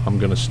 I'm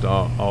going to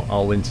start.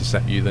 I'll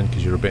intercept you then,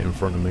 because you're a bit in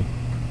front of me.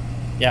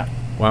 Yeah.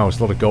 Wow, there's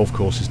a lot of golf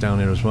courses down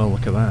here as well,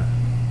 look at that.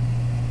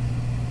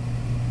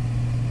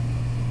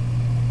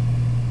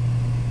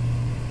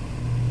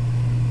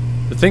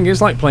 The thing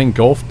is, like, playing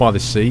golf by the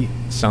sea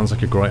sounds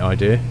like a great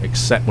idea,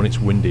 except when it's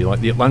windy. Like,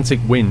 the Atlantic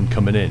wind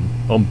coming in,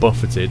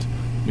 unbuffeted,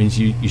 means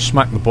you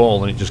smack the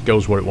ball and it just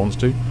goes where it wants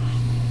to.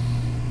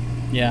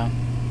 Yeah.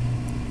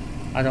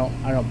 I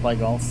don't play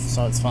golf,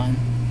 so it's fine.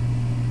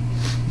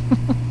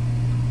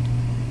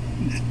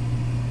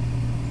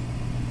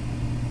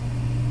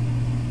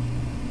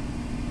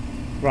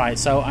 Right,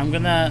 so I'm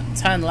gonna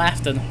turn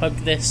left and hug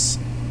this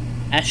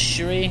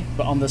estuary,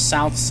 but on the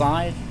south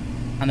side.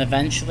 And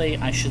eventually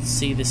I should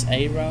see this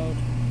A road.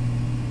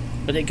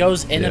 But it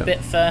goes in a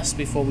bit first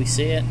before we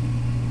see it.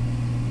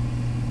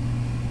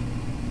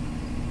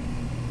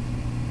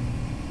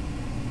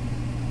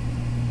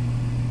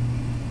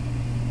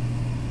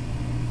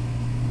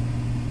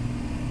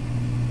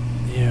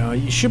 Yeah,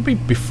 you should be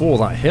before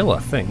that hill, I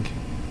think.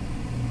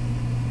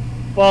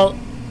 Well,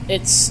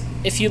 it's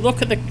if you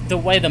look at the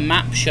way the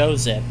map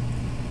shows it,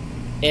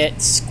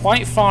 it's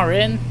quite far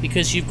in,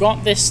 because you've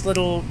got this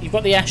little, you've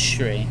got the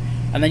estuary,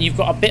 and then you've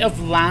got a bit of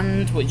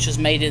land which has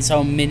made its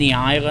own mini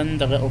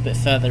island a little bit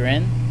further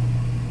in,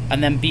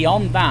 and then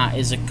beyond that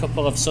is a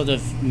couple of sort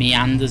of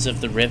meanders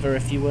of the river,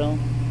 if you will,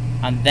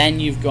 and then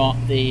you've got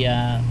the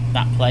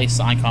that place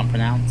that I can't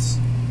pronounce.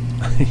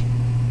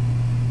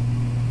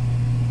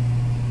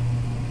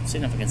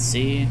 Seeing if I can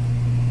see you.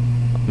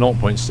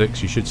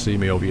 0.6, you should see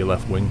me over your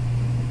left wing.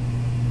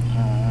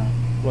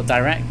 Well,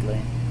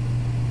 directly?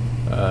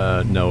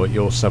 No, at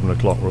your 7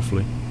 o'clock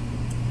roughly.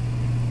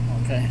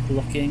 Okay,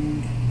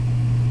 looking.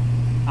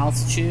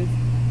 Altitude?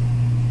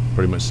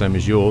 Pretty much same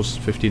as yours,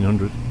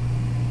 1500.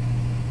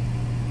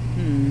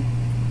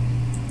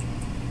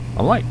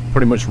 I'm like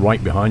pretty much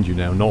right behind you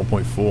now,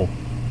 0.4.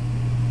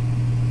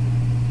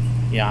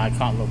 Yeah, I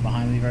can't look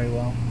behind me very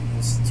well.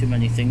 There's too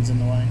many things in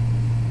the way.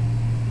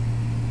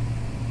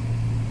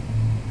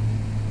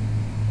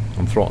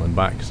 I'm throttling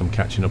back because I'm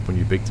catching up on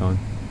you big time.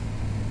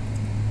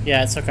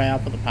 Yeah, it's okay, I'll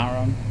put the power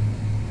on.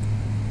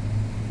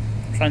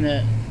 I'm trying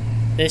to...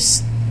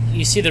 This...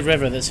 You see the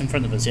river that's in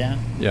front of us, yeah?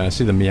 Yeah, I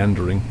see the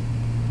meandering.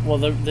 Well,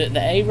 the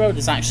A road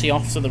is actually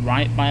off to the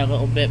right by a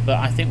little bit, but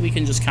I think we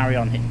can just carry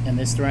on in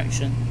this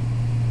direction.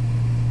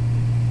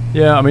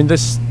 Yeah, I mean that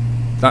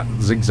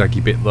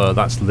zigzaggy bit there,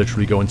 that's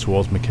literally going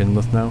towards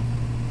McKinleth now.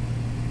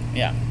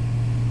 Yeah.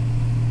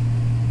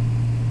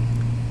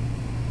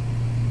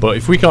 But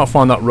if we can't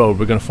find that road,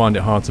 we're going to find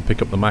it hard to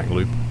pick up the Mac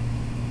loop.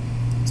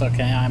 It's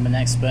okay, I'm an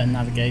expert in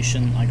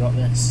navigation, I got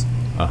this.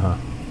 Uh-huh.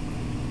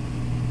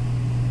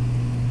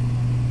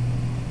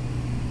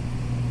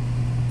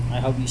 I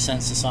hope you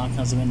sense the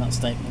sarcasm in that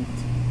statement.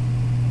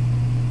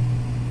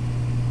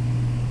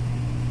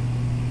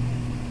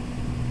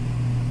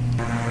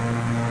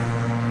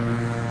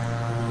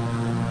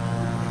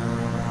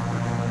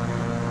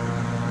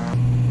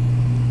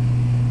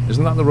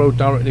 Isn't that the road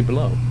directly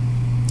below?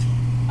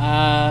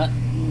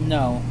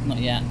 No, not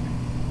yet.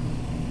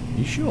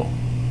 You sure?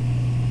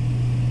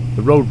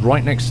 The road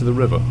right next to the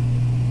river?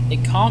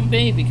 It can't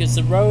be, because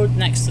the road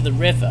next to the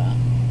river...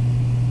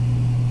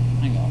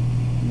 Hang on,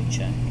 let me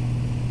check.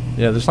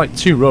 Yeah, there's like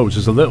two roads.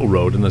 There's a little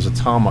road and there's a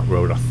tarmac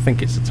road. I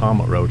think it's a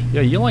tarmac road. Yeah,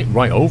 you're like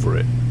right over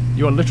it.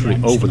 You are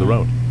literally over the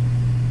road.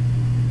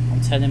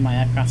 I'm turning my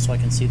aircraft so I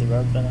can see the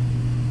road better.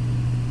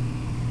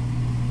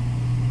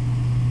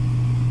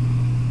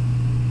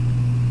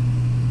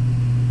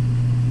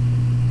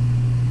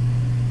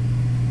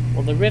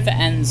 Well, the river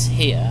ends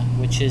here,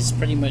 which is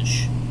pretty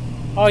much...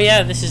 Oh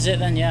yeah, this is it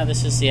then. Yeah,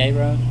 this is the A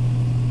road.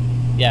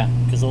 Yeah,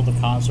 because all the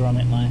cars are on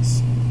it.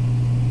 Nice.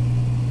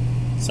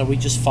 So we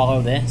just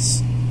follow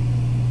this.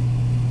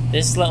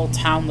 This little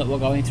town that we're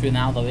going through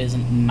now, though,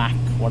 isn't Mac,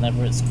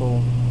 whatever it's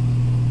called.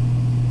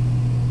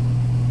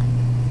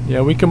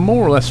 Yeah, we can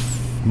more or less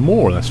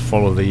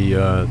follow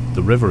the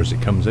river as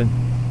it comes in.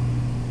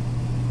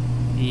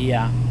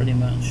 Yeah, pretty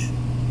much.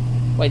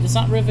 Wait, does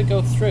that river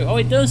go through? Oh,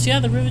 it does. Yeah,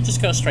 the river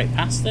just goes straight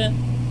past it.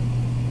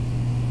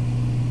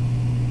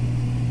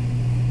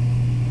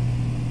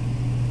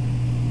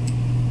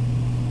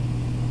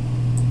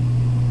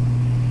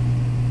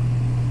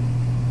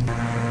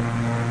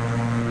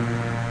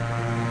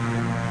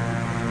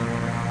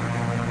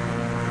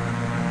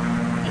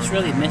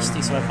 Really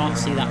misty, so I can't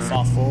see that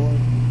far forward.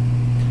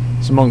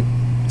 So,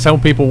 tell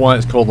people why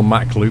it's called the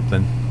Mac Loop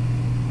then.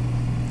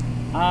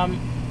 I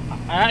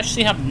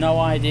actually have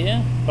no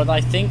idea, but I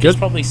think it's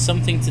probably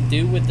something to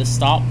do with the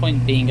start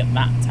point being at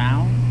that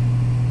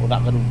town or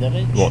that little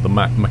village. What, the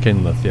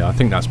McKinleth? Yeah, I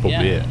think that's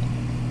probably it.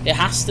 It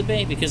has to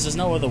be, because there's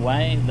no other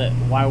way. That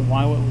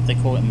why would they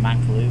call it Mac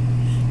Loop?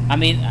 I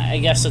mean, I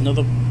guess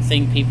another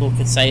thing people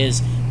could say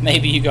is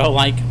maybe you go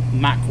like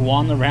Mach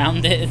 1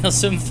 around it or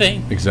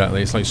something.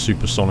 Exactly, it's like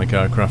supersonic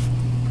aircraft.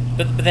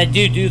 But they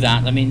do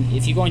that. I mean,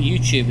 if you go on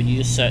YouTube and you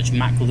just search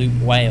Mach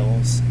Loop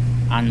Wales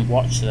and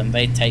watch them,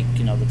 they take,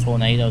 you know, the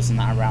tornadoes and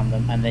that around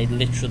them, and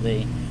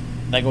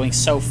they're going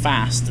so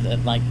fast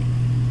that like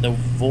the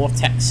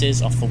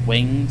vortexes off the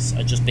wings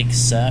are just big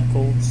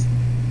circles.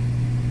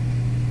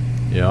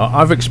 Yeah,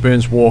 I've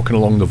experienced walking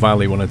along the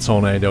valley when a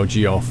tornado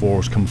GR4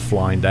 has come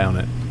flying down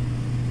it.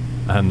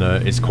 And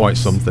it's quite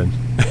something.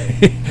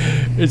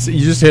 You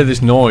just hear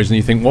this noise and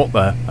you think, what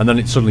the? And then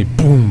it suddenly,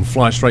 boom,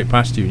 flies straight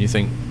past you and you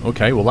think,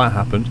 okay, well that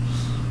happened.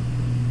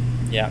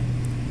 Yeah,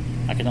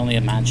 I can only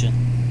imagine.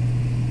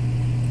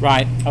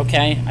 Right,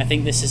 okay, I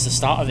think this is the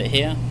start of it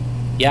here.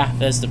 Yeah,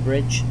 there's the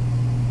bridge.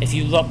 If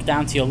you look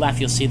down to your left,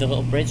 you'll see the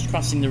little bridge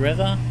crossing the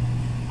river.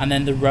 And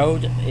then the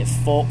road, it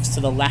forks to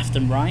the left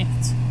and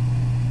right.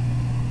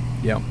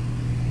 Yeah.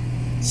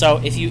 So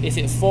if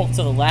it forked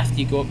to the left,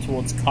 you go up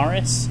towards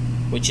Corris,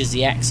 which is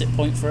the exit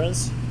point for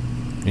us.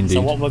 Indeed.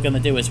 So what we're going to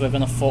do is we're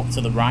going to fork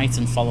to the right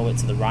and follow it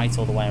to the right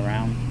all the way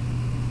around.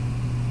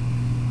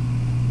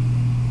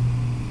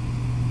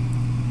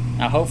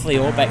 Now hopefully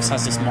Orbex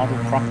has this model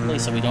properly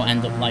so we don't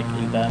end up like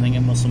in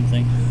Birmingham or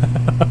something.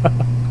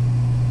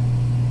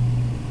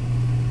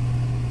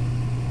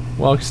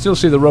 Well, I can still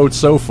see the road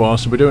so far,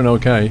 so we're doing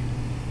okay.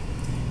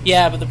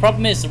 Yeah, but the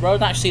problem is the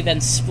road actually then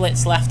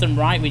splits left and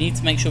right. We need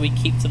to make sure we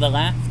keep to the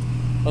left.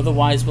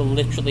 Otherwise, we'll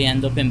literally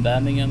end up in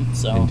Birmingham.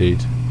 So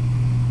indeed.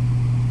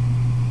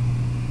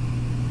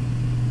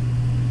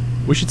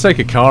 We should take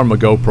a car and my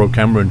GoPro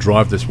camera and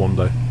drive this one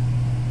day.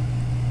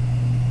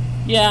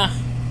 Yeah.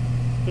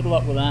 Good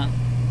luck with that.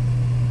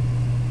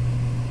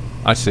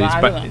 I see.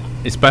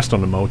 It's best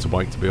on a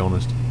motorbike, to be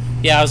honest.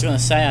 Yeah, I was going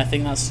to say, I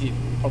think that's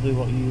probably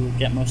what you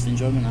get most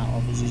enjoyment out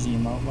of, is using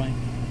your motorbike.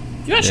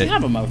 Do you actually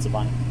have a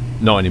motorbike?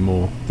 Not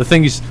anymore. The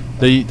thing is,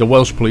 the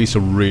Welsh police are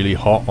really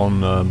hot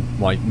on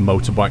like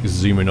motorbikes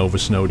zooming over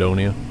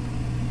Snowdonia.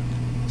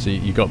 So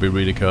you got to be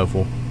really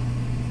careful.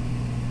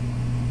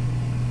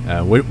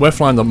 We're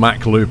flying the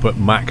Mach loop at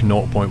Mach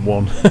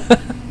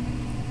 0.1.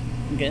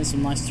 I'm getting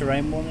some nice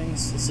terrain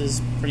warnings. This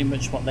is pretty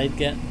much what they'd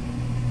get.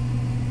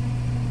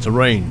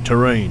 Terrain.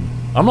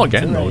 I'm not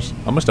getting those.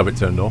 I must have it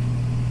turned off.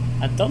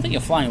 I don't think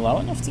you're flying low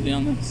enough, to be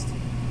honest.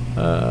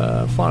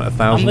 Flying at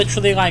 1,000. I'm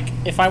literally like,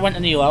 if I went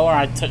any lower,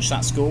 I'd touch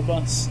that school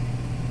bus.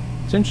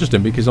 It's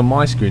interesting because on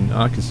my screen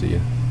I can see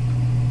you.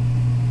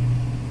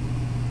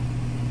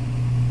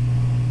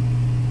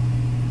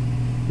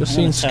 You're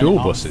seeing school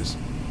buses.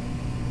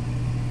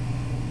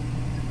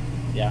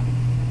 Yeah.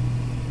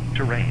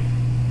 Terrain.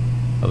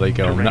 Oh, there you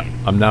go.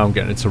 I'm now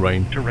getting a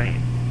terrain.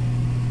 Terrain.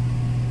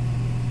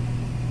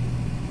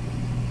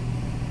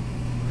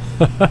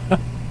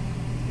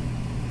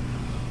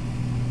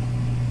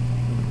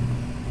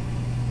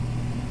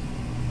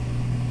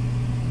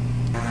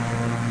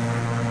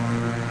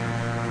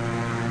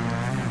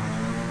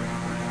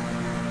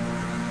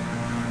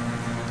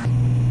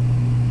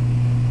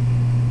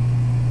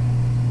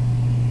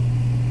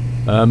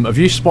 Have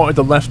you spotted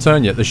the left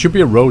turn yet? There should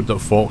be a road that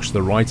forks to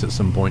the right at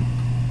some point.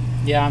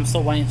 Yeah, I'm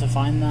still waiting to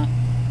find that.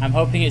 I'm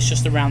hoping it's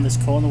just around this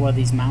corner where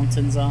these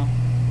mountains are.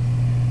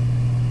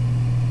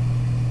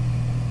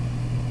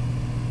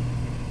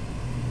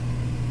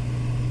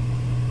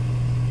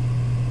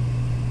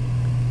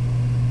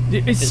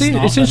 It's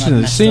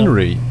interesting.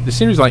 The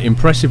scenery's like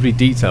impressively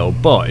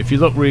detailed, but if you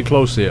look really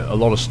closely at a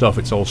lot of stuff,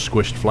 it's all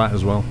squished flat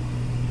as well.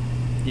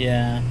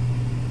 Yeah.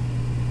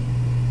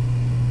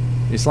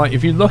 It's like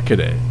if you look at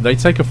it, they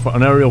take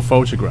an aerial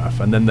photograph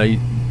and then they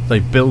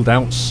build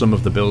out some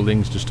of the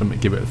buildings just to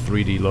give it a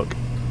 3D look.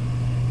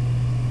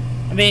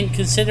 I mean,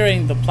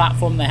 considering the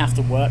platform they have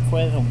to work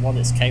with and what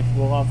it's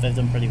capable of, they've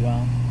done pretty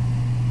well.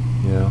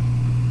 Yeah.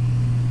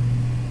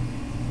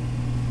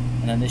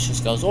 And then this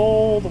just goes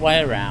all the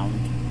way around.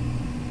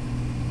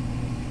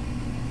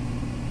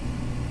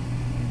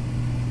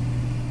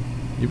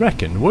 You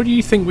reckon? Where do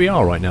you think we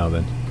are right now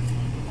then?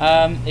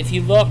 If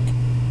you look...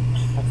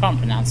 I can't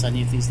pronounce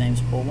any of these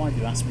names, Paul. Why do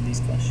you ask me these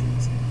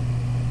questions?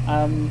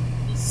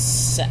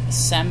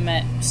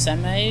 Semes?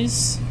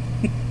 Chemes?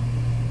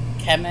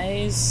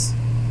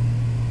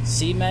 Cemaes?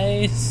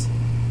 Cemmaes?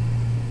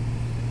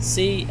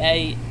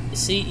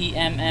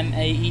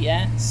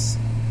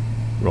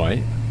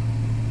 Right.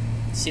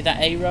 See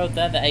that A road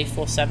there, the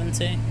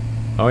A470?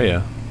 Oh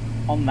yeah.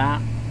 On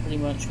that, pretty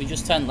much. We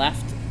just turned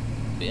left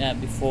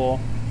before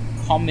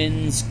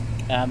Commons.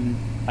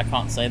 I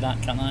can't say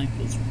that, can I?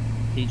 Because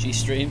PG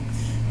stream.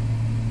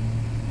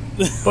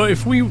 But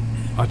if we...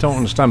 I don't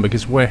understand,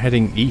 because we're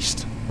heading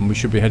east and we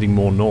should be heading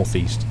more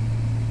northeast.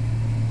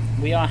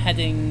 We are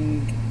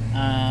heading...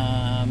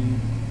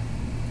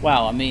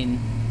 well, I mean,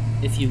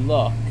 if you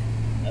look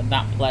at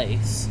that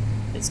place,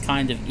 it's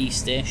kind of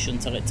east-ish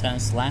until it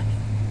turns left.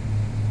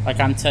 Like,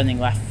 I'm turning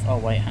left... Oh,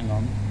 wait, hang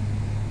on.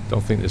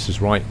 Don't think this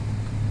is right.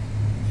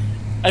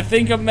 I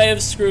think I may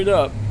have screwed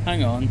up.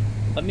 Hang on.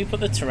 Let me put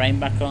the terrain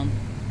back on.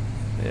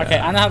 Yeah. Okay,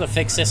 I know how to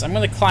fix this. I'm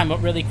going to climb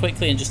up really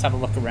quickly and just have a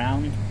look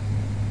around.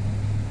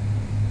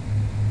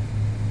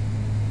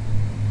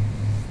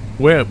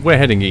 We're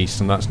heading east,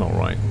 and that's not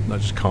right.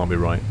 That just can't be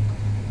right.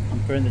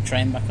 I'm putting the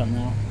train back on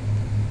now.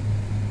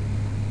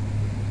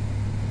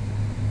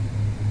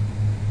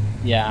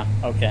 Yeah,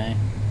 okay.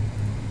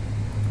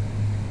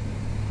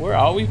 Where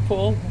are we,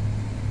 Paul?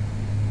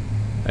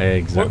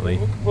 Exactly.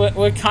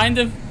 We're kind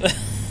of...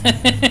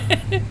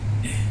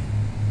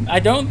 I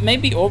don't...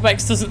 Maybe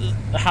Orbex doesn't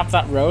have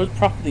that road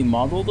properly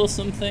modelled or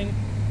something.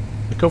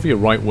 Look over your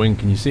right wing.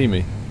 Can you see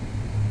me?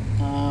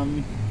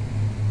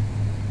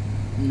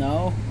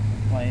 No.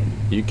 Wait.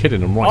 Are you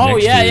kidding? I'm right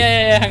next to you. Oh,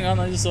 yeah. Hang on,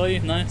 I just saw you.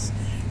 Nice.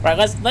 Right,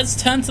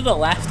 let's turn to the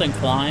left and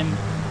climb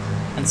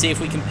and see if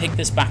we can pick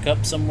this back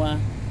up somewhere.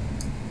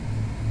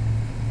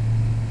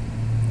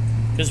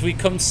 Because we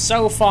come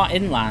so far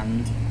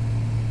inland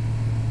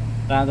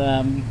that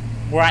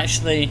we're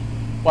actually...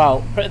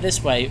 Well, put it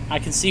this way, I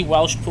can see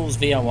Welsh Pool's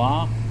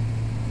VOR.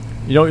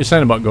 You know what you're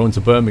saying about going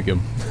to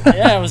Birmingham?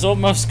 Yeah, I was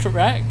almost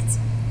correct.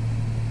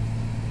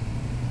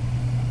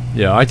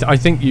 Yeah, I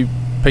think you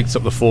picked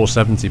up the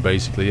 470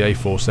 basically,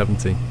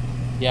 A470.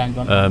 Yeah, I'm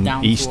going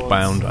down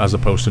eastbound as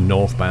opposed to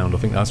northbound. I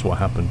think that's what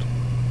happened.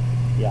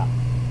 Yeah.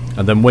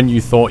 And then when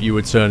you thought you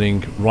were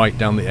turning right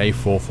down the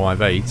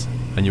A458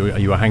 and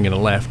you were hanging a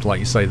left, like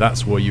you say,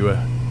 that's where you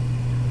were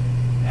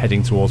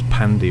heading towards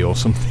Pandy or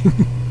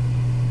something.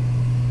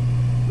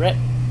 Rip.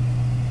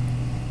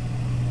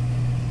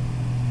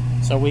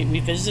 So we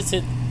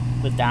visited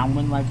the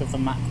downwind leg of the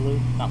Mac loop.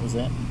 That was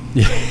it.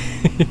 Yeah.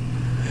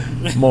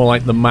 More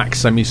like the Mac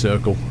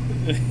semicircle.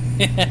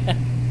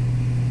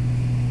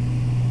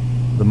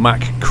 The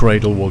Mac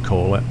cradle, we'll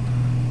call it,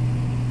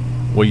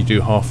 where you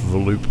do half of a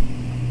loop.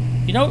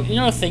 You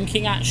know,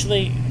 thinking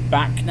actually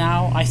back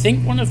now, I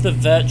think one of the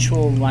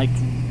virtual like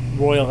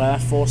Royal Air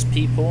Force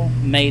people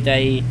made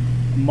a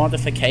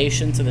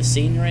modification to the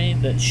scenery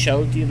that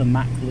showed you the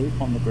Mac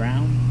loop on the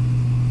ground.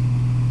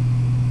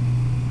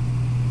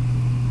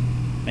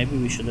 Maybe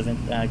we should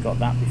have got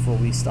that before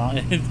we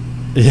started.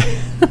 Yeah.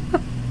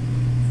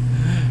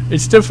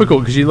 It's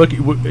difficult because you look at,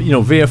 you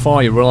know,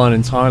 VFR, you're relying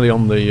entirely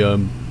on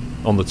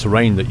the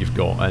terrain that you've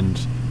got and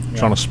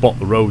trying to spot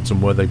the roads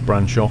and where they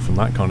branch off and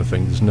that kind of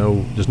thing. There's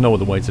no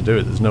other way to do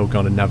it. There's no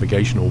kind of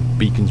navigational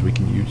beacons we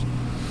can use.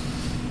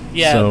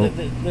 Yeah, so,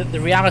 the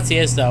reality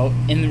is though,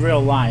 in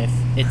real life,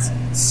 it's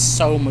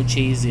so much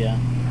easier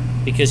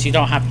because you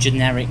don't have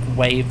generic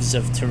waves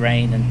of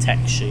terrain and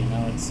texture. You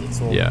know, it's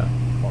all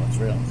well, it's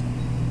real. So.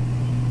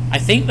 I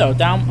think though,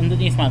 down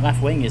underneath my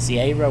left wing is the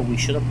A road we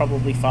should have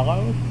probably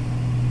followed.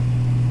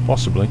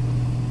 Possibly.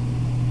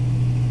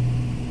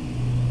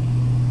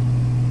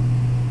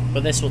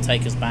 But this will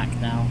take us back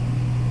now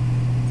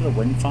to the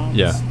wind farms.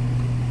 Yeah.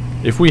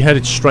 If we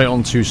headed straight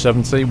on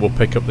 270, we'll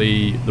pick up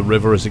the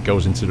river as it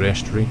goes into the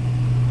estuary.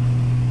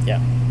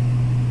 Yeah.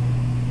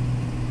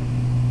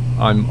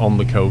 I'm on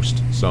the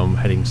coast, so I'm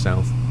heading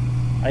south.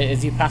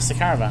 Have you passed the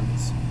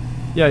caravans?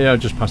 Yeah,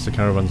 just past the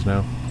caravans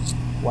now.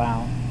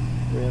 Wow.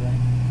 Really?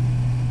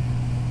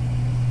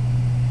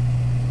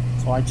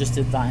 So I just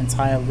did that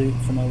entire loop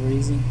for no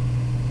reason?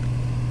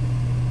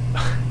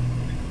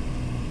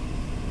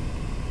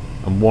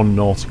 I'm 1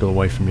 nautical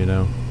away from you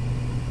now.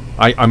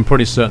 I'm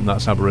pretty certain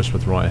that's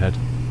Aberystwyth right ahead.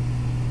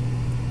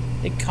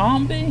 It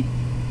can't be.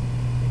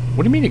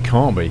 What do you mean it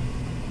can't be?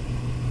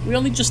 We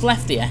only just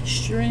left the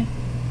estuary.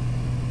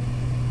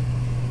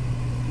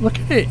 Look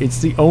at it, it's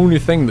the only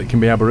thing that can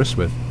be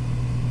Aberystwyth.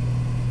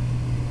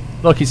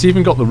 Look, it's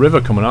even got the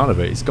river coming out of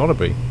it, it's gotta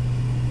be.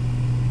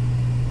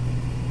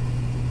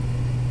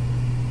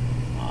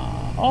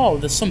 Oh,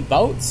 there's some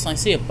boats. I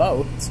see a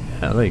boat.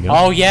 Yeah, there you go.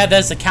 Oh yeah,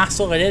 there's the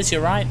castle, it is,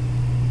 you're right.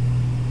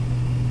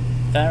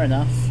 Fair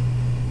enough.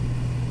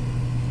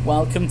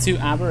 Welcome to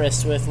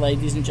Aberystwyth,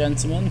 ladies and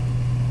gentlemen.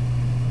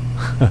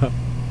 I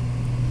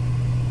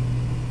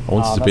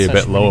wanted to be a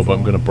bit lower, but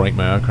I'm going to break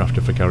my aircraft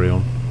if I carry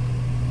on.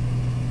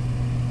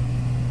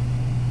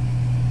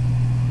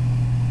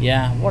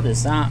 Yeah, what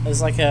is that?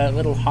 There's like a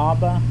little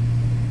harbour.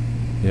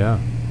 Yeah.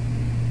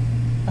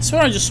 I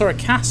swear I just saw a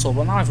castle,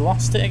 but now I've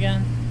lost it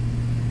again.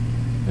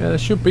 Yeah, there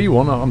should be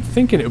one. I'm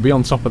thinking it would be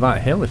on top of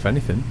that hill, if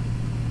anything.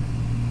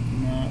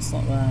 No, it's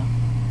not there.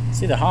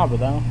 See the harbour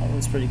though, that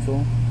looks pretty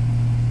cool.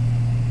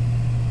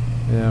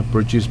 Yeah,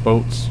 bridges,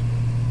 boats.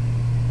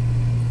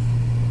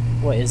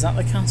 Wait, is that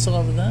the castle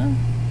over there?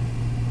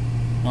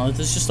 No,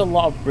 there's just a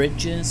lot of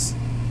bridges.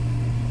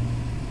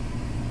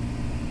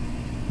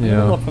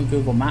 Yeah. I'll look on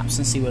Google Maps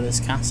and see where this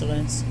castle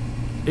is.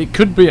 It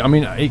could be, I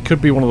mean, it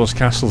could be one of those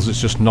castles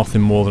that's just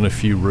nothing more than a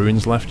few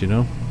ruins left, you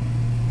know?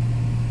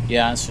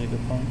 Yeah, that's a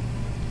good point.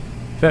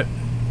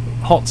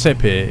 Hot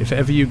tip here, if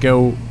ever you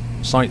go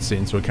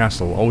sightseeing to a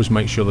castle, always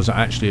make sure there's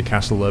actually a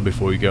castle there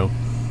before you go.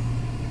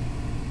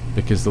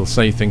 Because they'll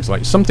say things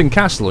like, something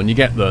castle, and you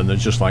get there and they're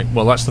just like,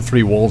 well, that's the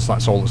 3 walls,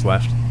 that's all that's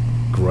left.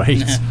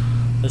 Great.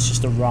 There's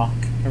just a rock,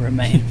 a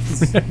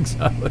remains.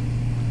 Exactly.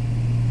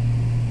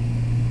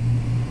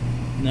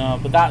 No,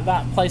 but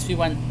that place we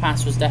went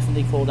past was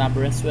definitely called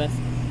Aberystwyth.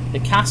 The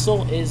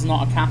castle is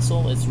not a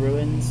castle, it's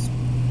ruins.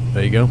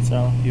 There you go.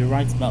 So, you're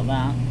right about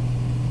that.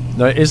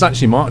 No, it is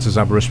actually marked as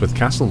Aberystwyth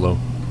Castle, though.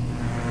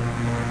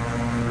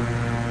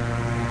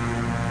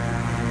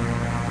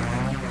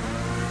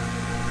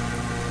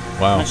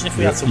 Wow, Imagine if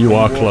we had some you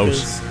are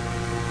windwalkers. close.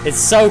 It's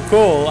so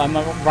cool, I'm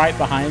right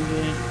behind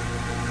you.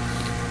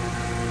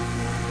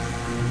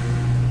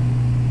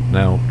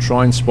 Now,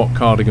 try and spot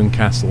Cardigan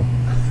Castle.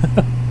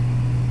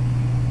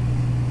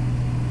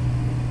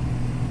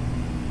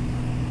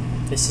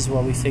 This is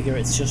where we figure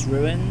it's just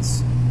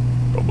ruins.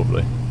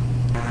 Probably.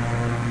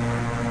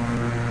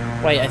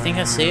 Wait, I think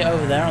I see it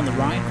over there on the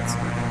right.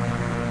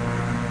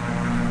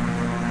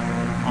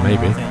 Oh, Maybe.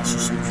 No, I think that's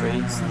just some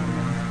trees.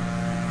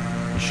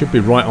 It should be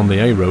right on the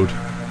A road.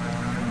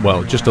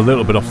 Well, just a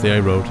little bit off the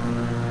A road.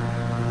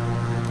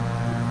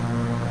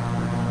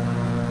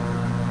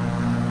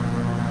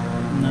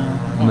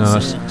 No,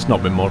 it's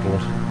not been modelled.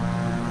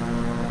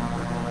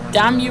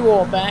 Damn you,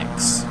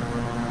 Orbex.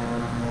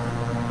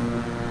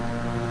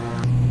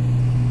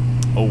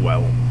 Oh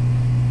well.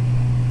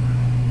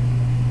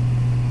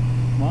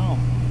 Well,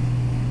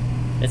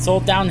 it's all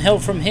downhill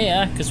from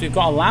here because we've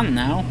got a land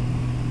now.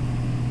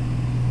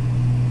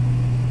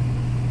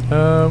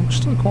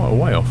 Still quite a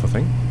way off, I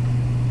think.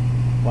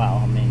 Well,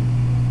 I mean,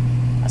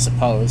 I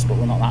suppose, but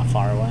we're not that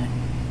far away.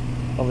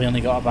 Probably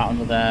only got about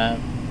another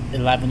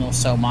 11 or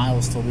so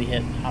miles till we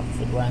hit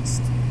Haverford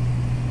West.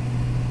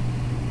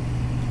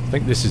 I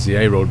think this is the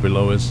A road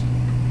below us.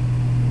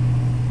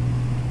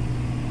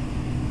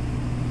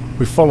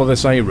 we follow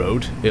this A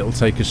road, it'll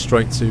take us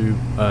straight to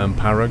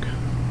Parag.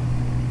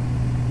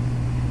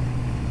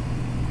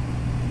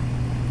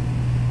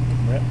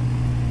 Rip.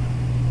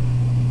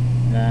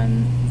 And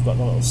then we've got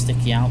the little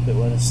sticky out bit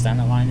where the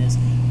Stena line is.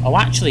 Oh,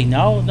 actually,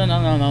 no,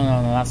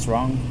 that's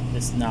wrong.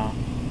 No,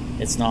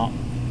 it's not.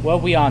 Where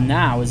we are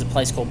now is a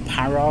place called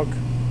Parag.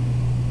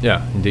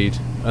 Yeah, indeed.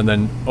 And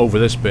then over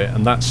this bit,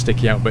 and that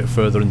sticky out bit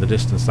further in the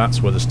distance, that's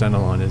where the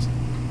Stena line is.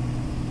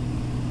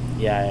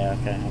 Yeah,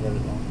 okay, I read it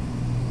wrong.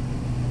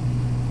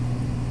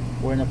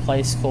 We're in a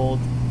place called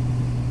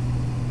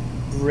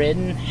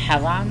Bryn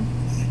Hellan.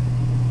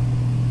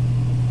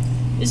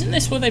 Isn't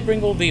this where they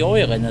bring all the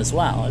oil in as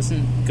well?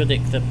 Isn't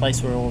Goodwick the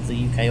place where all of the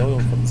UK oil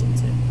comes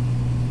into?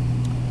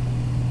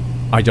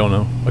 I don't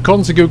know.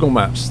 According to Google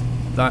Maps,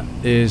 that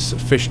is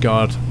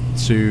Fishguard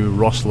to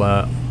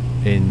Rossler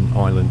in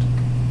Ireland.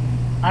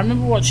 I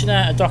remember watching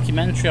a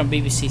documentary on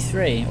BBC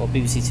 3, or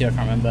BBC 2, I can't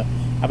remember,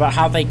 about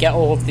how they get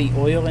all of the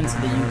oil into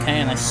the UK,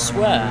 and I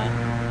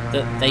swear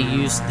that they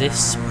use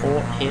this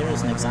port here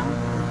as an example.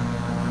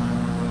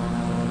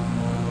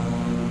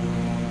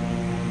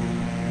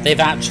 They've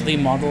actually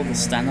modelled the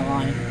Stena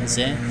line as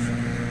if.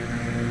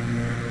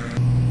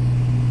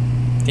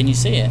 Can you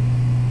see it?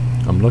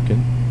 I'm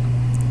looking.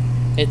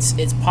 It's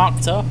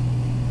parked up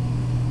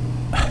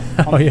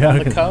on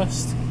the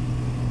coast.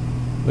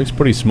 Looks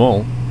pretty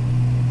small.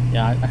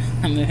 Yeah,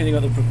 I maybe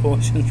got the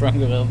proportions wrong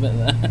a little bit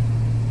there.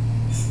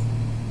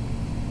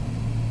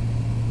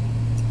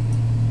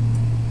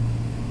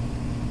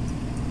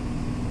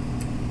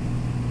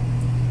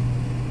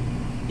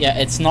 Yeah,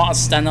 it's not a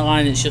Stena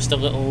line, it's just a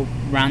little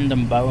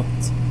random boat.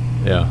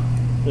 Yeah.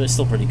 But it's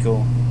still pretty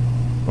cool.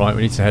 Right,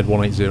 we need to head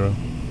 180.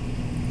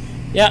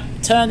 Yeah,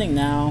 turning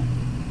now.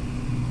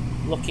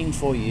 Looking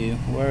for you.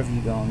 Where have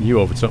you gone?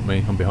 You overtook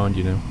me. I'm behind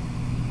you now.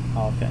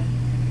 Oh, okay.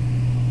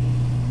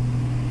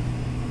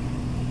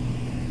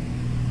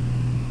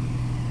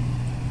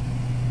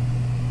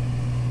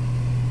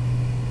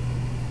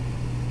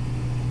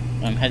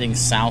 I'm heading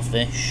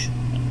south-ish.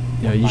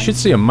 Yeah, you should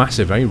see a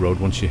massive A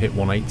road once you hit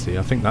 180.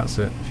 I think that's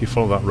it. If you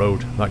follow that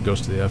road, that goes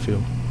to the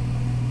airfield.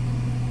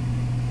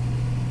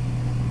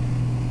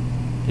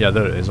 Yeah,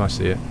 there it is. I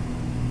see it.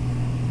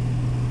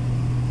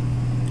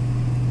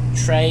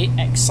 Trey,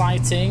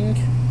 exciting.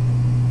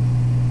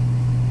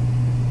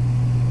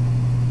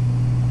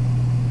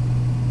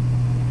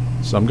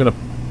 So I'm gonna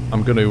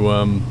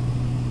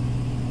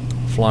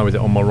fly with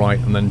it on my right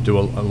and then do a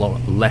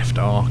left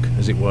arc,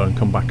 as it were, and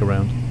come back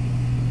around.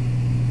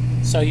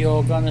 So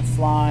you're gonna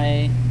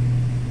fly...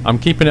 I'm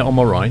keeping it on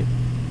my right.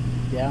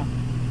 Yeah.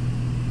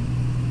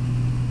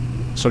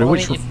 Sorry, well,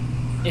 which... I mean,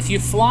 if you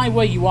fly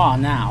where you are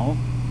now,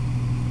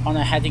 on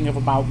a heading of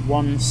about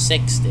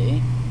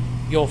 160,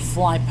 you'll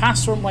fly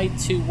past runway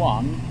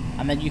 21,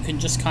 and then you can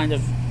just kind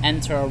of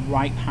enter a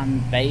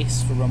right-hand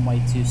base for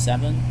runway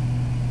 27.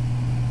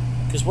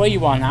 Because where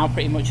you are now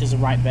pretty much is a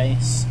right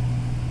base.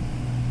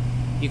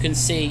 You can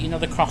see, you know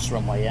the cross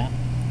runway, yeah?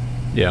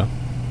 Yeah.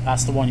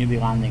 That's the one you'll be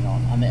landing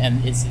on,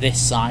 and it's this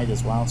side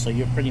as well, so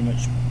you're pretty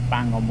much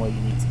bang on where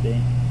you need to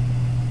be.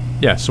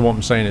 Yeah, so what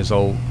I'm saying is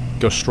I'll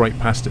go straight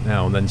past it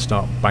now and then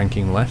start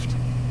banking left.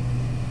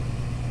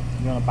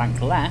 You want to bank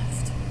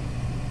left?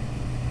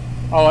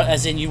 Oh,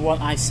 as in you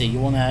want, I see, you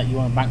want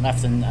to bank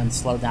left and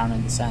slow down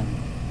and descend.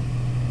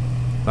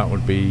 That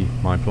would be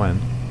my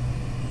plan.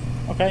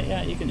 Okay,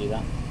 yeah, you can do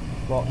that.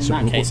 Well, in So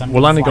that case, I'm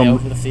we're going to landing fly on,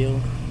 over the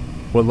field.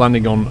 We're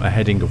landing on a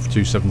heading of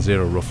 270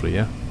 roughly,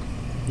 yeah?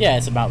 Yeah,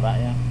 it's about that,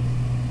 yeah.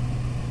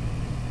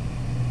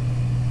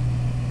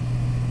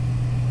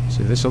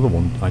 See, this other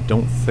one I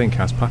don't think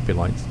has pappy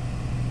lights.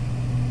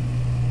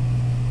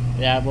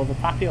 Yeah, well, the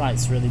pappy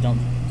lights really don't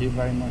do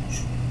very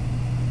much.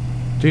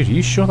 Dude, are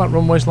you sure that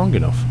runway's long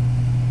enough?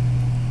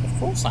 Of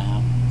course I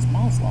am. It's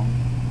miles long.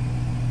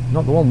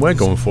 Not the one we're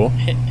going for.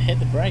 Hit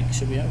the brake,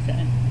 should be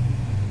okay.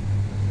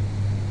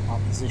 I'll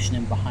position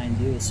him behind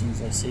you as soon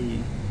as I see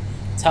you.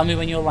 Tell me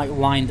when you're like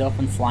lined up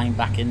and flying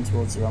back in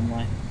towards the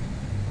runway.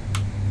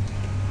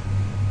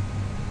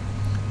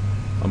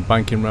 I'm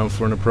banking round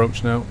for an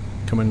approach now.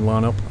 Come in,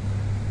 line up.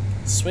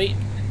 Sweet.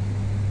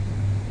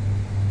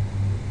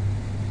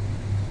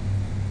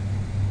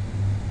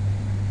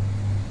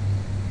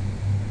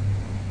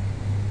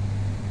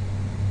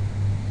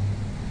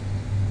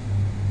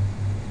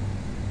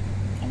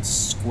 I'm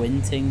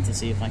squinting to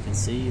see if I can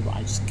see you, but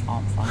I just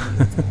can't find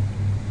you at all.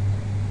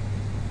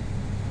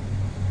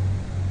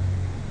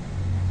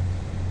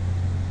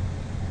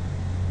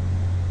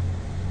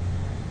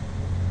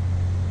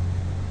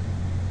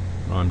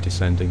 I'm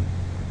descending.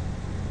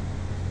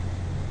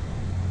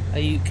 Are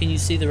you? Can you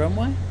see the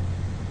runway?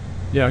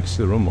 Yeah, I can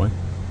see the runway.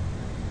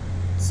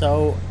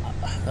 So,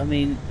 I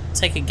mean,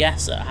 take a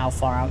guess at how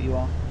far out you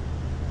are.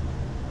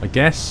 I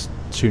guess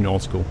 2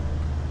 nautical.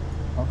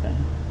 Okay.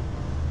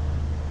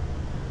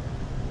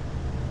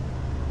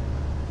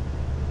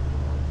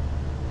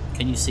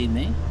 Can you see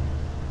me?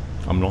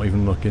 I'm not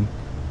even looking.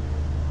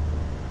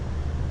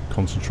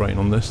 Concentrating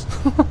on this.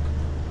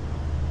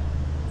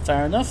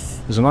 Fair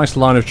enough. There's a nice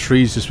line of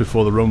trees just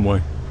before the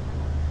runway.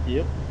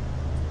 Yep.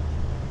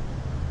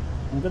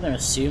 I'm going to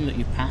assume that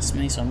you passed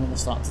me, so I'm going to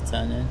start to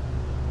turn in.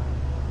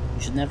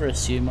 You should never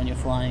assume when you're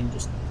flying,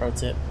 just pro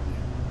tip.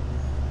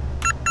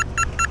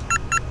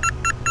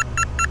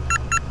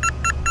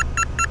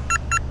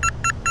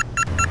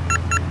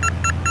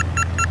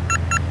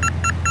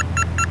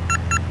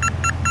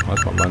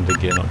 Why's my landing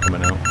gear not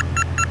coming out?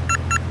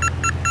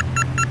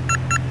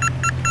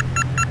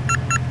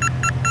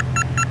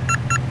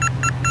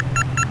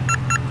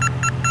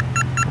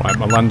 Right,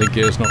 my landing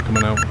gear's not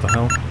coming out, what the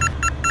hell?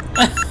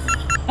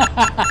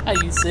 Are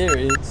you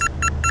serious?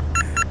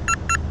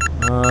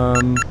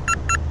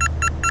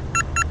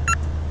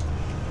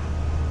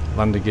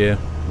 Landing gear,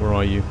 where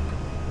are you?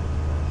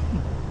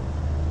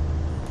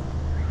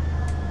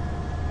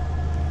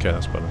 Okay,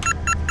 that's better.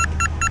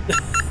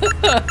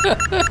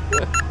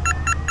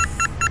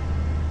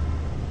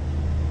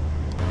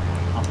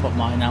 I'll put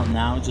mine out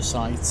now just so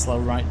I slow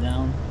right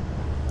down.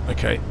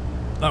 Okay,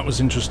 that was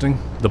interesting.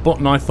 The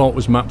button I thought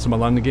was mapped to my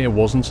landing gear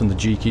wasn't, and the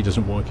G key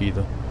doesn't work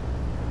either.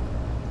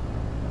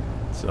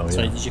 So,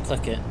 Sorry, yeah. did you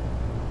click it?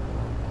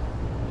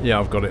 Yeah,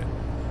 I've got it.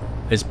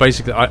 It's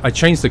basically I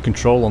changed the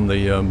control on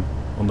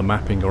the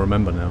mapping. I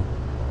remember now.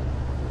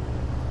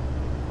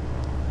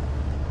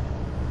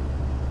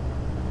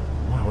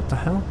 Wow, what the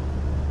hell?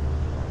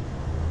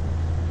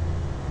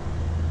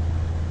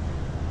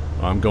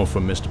 I'm going for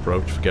a missed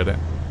approach. Forget it.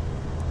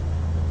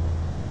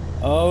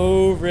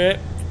 Oh, rip.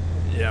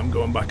 Yeah, I'm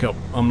going back up.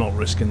 I'm not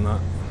risking that.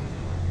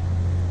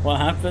 What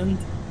happened?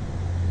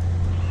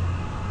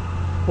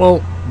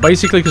 Well,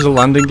 basically because of the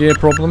landing gear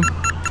problem,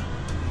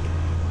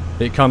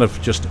 it kind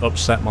of just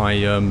upset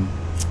my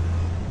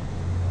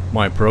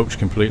my approach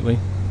completely.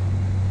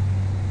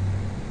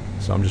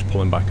 So I'm just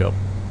pulling back up.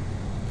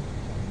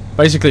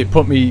 Basically, it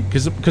put me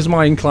because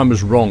my incline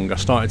was wrong. I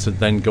started to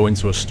then go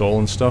into a stall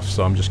and stuff.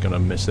 So I'm just gonna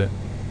miss it.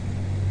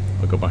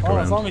 I'll go back Well,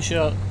 around. as long as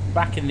you're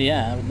back in the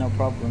air with no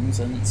problems,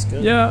 then it's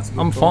good. Yeah, It's a good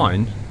I'm call.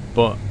 fine,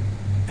 but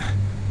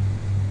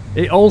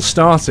it all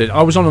started.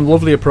 I was on a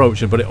lovely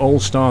approach, but it all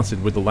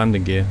started with the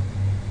landing gear.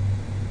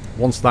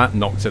 Once that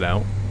knocked it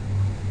out,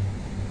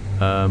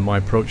 my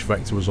approach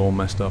vector was all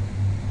messed up.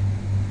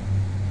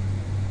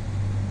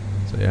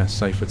 So yeah,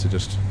 safer to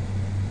just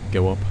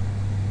go up.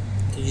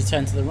 Did you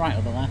turn to the right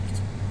or the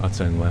left? I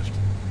turn left.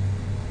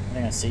 I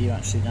think I see you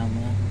actually down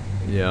there.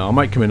 Yeah, I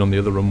might come in on the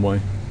other runway.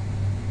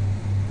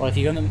 Well, if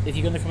you're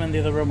gonna come in the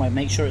other runway,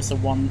 make sure it's the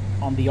one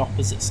on the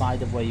opposite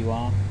side of where you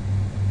are,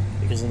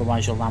 because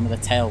otherwise you'll land with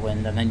a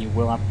tailwind and then you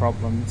will have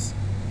problems.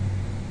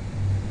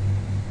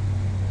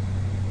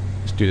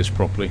 Let's do this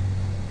properly.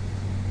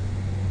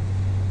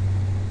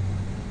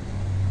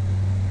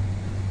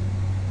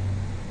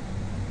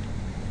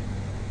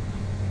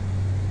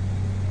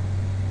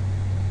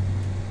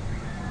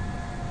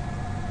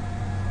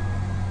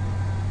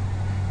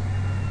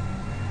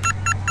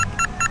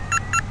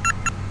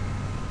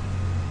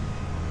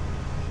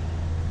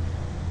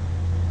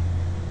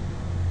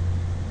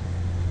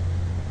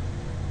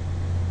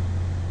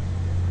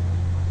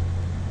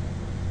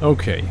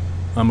 Okay,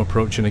 I'm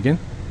approaching again.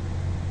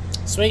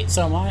 Sweet,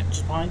 so am I,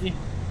 just behind you.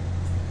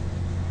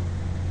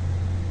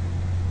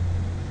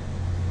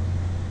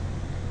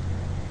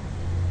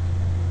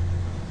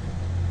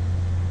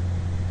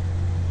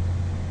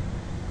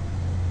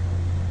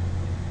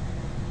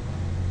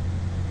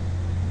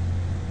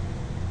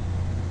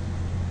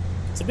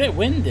 It's a bit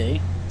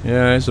windy.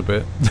 Yeah, it's a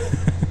bit.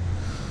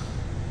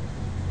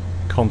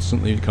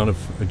 Constantly kind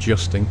of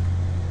adjusting.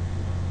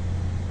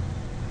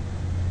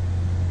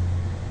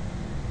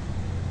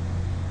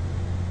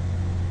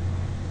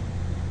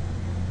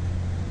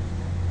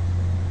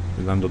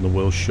 We land on the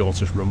world's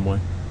shortest runway.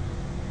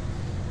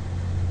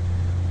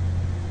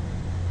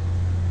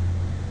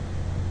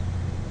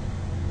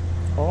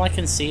 All I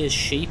can see is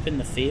sheep in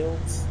the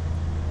fields.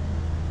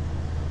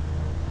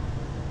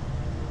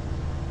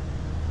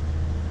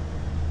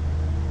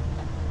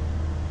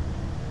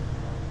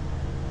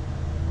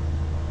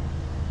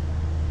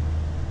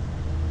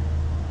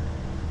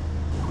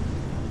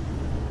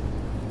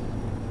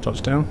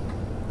 Touchdown.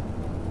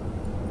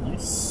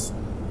 Nice.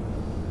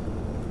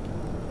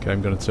 Okay,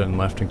 I'm going to turn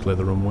left and clear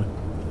the runway.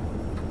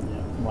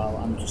 Yeah, well,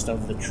 I'm just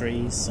over the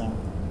trees, so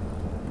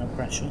no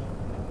pressure.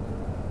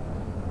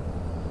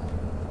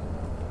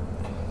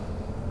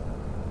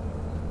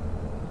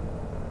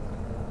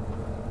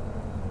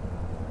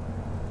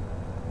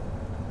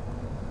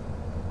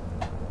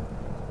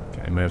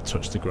 Okay, I may have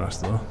touched the grass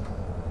though.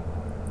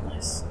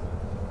 Nice.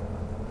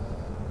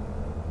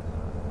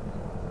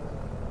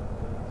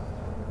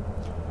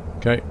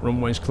 Okay,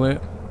 runway's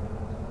clear.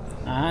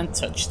 And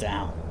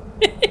touchdown.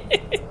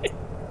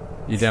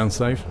 You down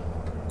safe?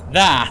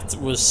 That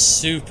was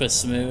super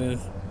smooth.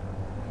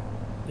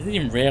 I didn't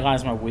even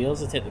realise my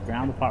wheels had hit the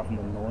ground apart from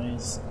the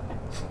noise.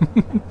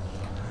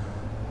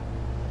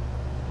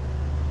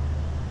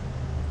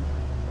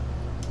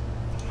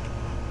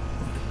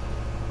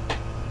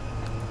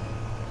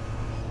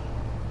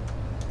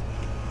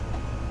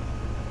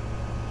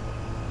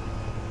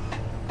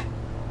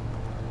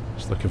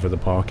 Just looking for the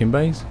parking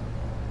bays.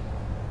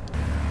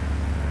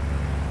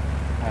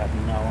 have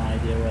no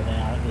idea where they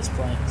are at this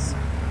place.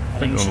 I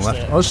think they're on the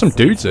left. Oh, there's some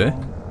dudes here.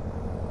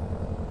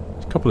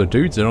 There's a couple of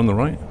dudes there on the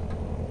right.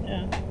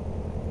 Yeah.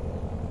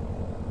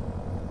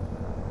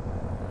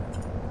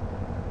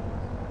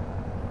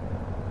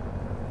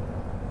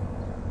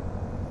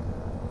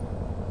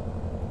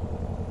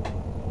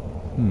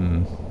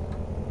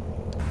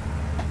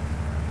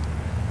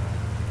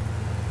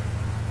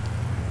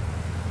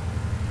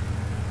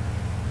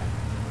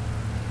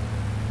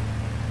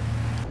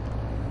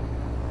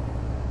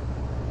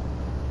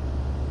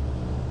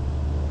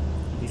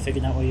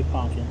 Figuring out where you're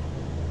parking.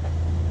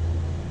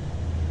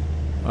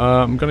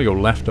 I'm gonna go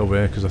left over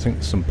here because I think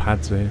there's some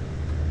pads here.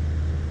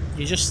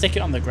 You just stick it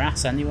on the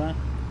grass anywhere.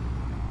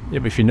 Yeah,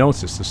 but if you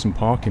notice, there's some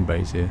parking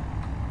bays here.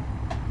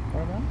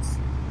 Whereabouts?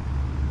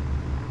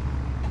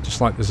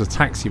 Just like there's a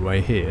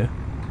taxiway here.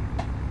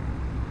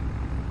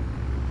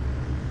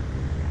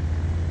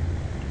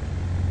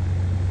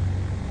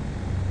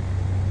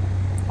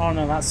 Oh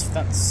no,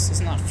 that's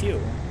isn't that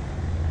fuel?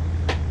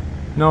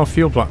 No,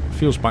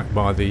 fuel's back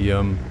by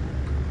the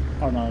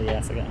Oh no, yeah,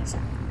 I forget.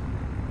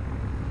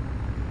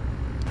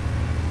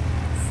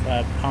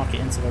 Park it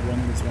into the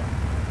wind as well.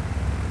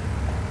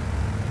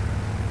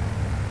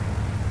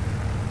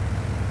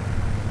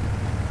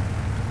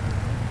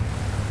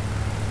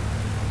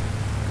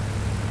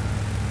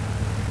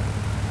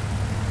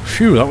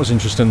 Phew, that was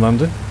interesting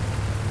landing.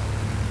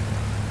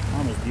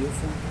 That was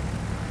beautiful.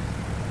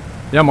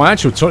 Yeah, my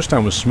actual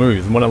touchdown was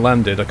smooth, and when I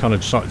landed, I kind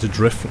of started to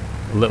drift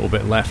a little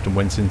bit left and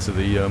went into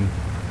the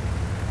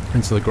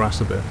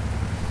grass a bit.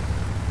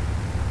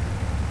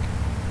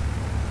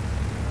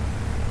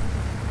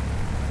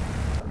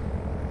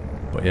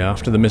 But yeah,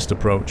 after the missed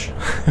approach.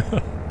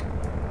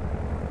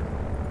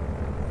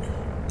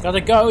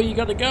 Gotta go, you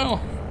gotta go.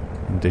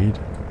 Indeed.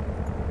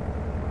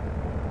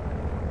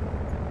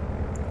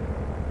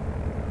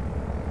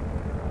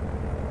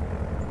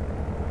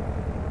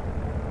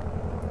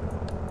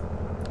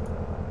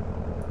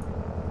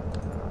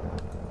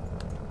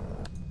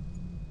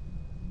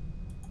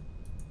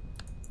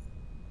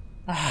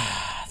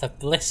 Ah, the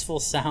blissful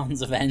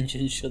sounds of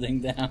engines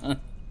shutting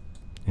down.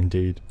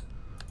 Indeed.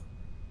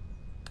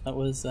 That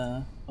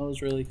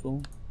was really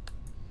cool.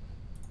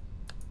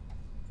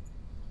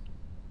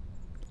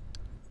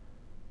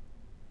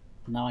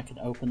 Now I can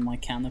open my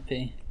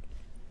canopy.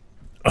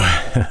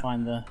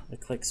 Find the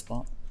click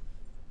spot.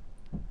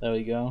 There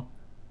we go.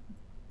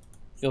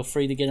 Feel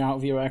free to get out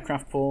of your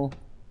aircraft, Paul.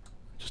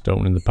 Just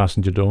opening the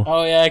passenger door.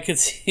 Oh yeah, I could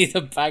see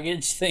the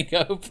baggage thing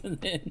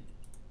opening.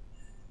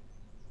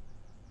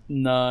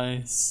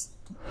 Nice.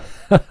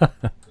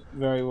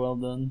 Very well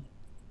done.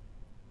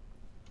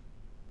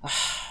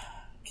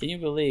 Can you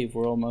believe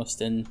we're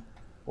almost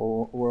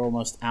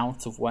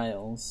out of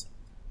Wales?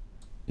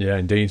 Yeah,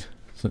 indeed.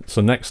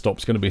 So next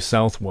stop's going to be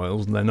South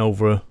Wales, and then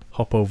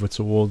hop over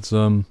towards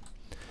trying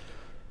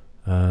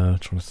to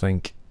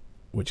think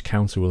which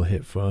county we'll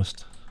hit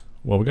first.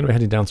 Well, we're going to be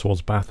heading down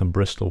towards Bath and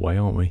Bristol way,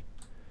 aren't we?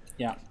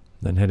 Yeah.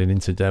 Then heading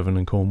into Devon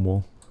and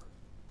Cornwall.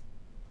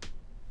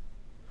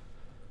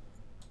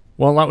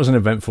 Well, that was an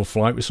eventful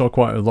flight. We saw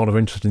quite a lot of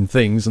interesting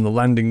things, and the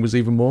landing was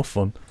even more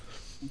fun.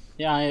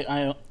 Yeah,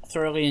 I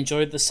thoroughly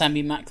enjoyed the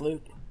semi-Mac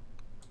loop.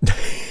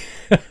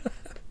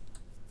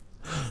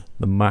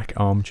 The Mac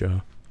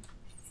armchair.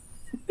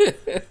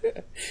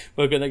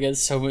 We're going to get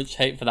so much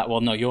hate for that. Well,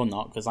 no, you're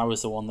not, because I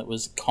was the one that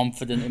was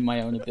confident in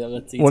my own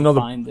ability to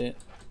find it.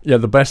 Yeah,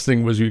 the best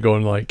thing was you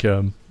going like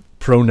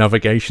pro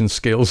navigation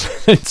skills.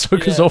 It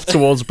took us off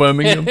towards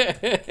Birmingham.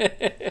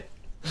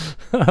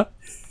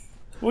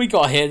 We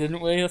got here,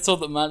 didn't we? That's all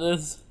that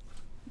matters.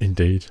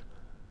 Indeed.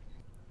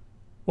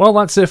 Well,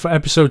 that's it for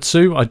episode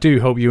 2. I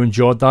do hope you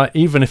enjoyed that,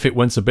 even if it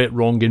went a bit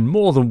wrong in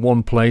more than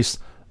one place.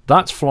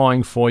 That's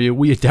flying for you.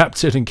 We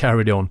adapted and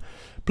carried on.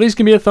 Please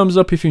give me a thumbs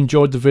up if you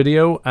enjoyed the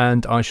video,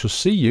 and I shall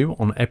see you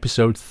on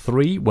episode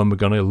 3 when we're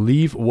going to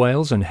leave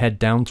Wales and head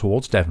down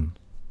towards Devon.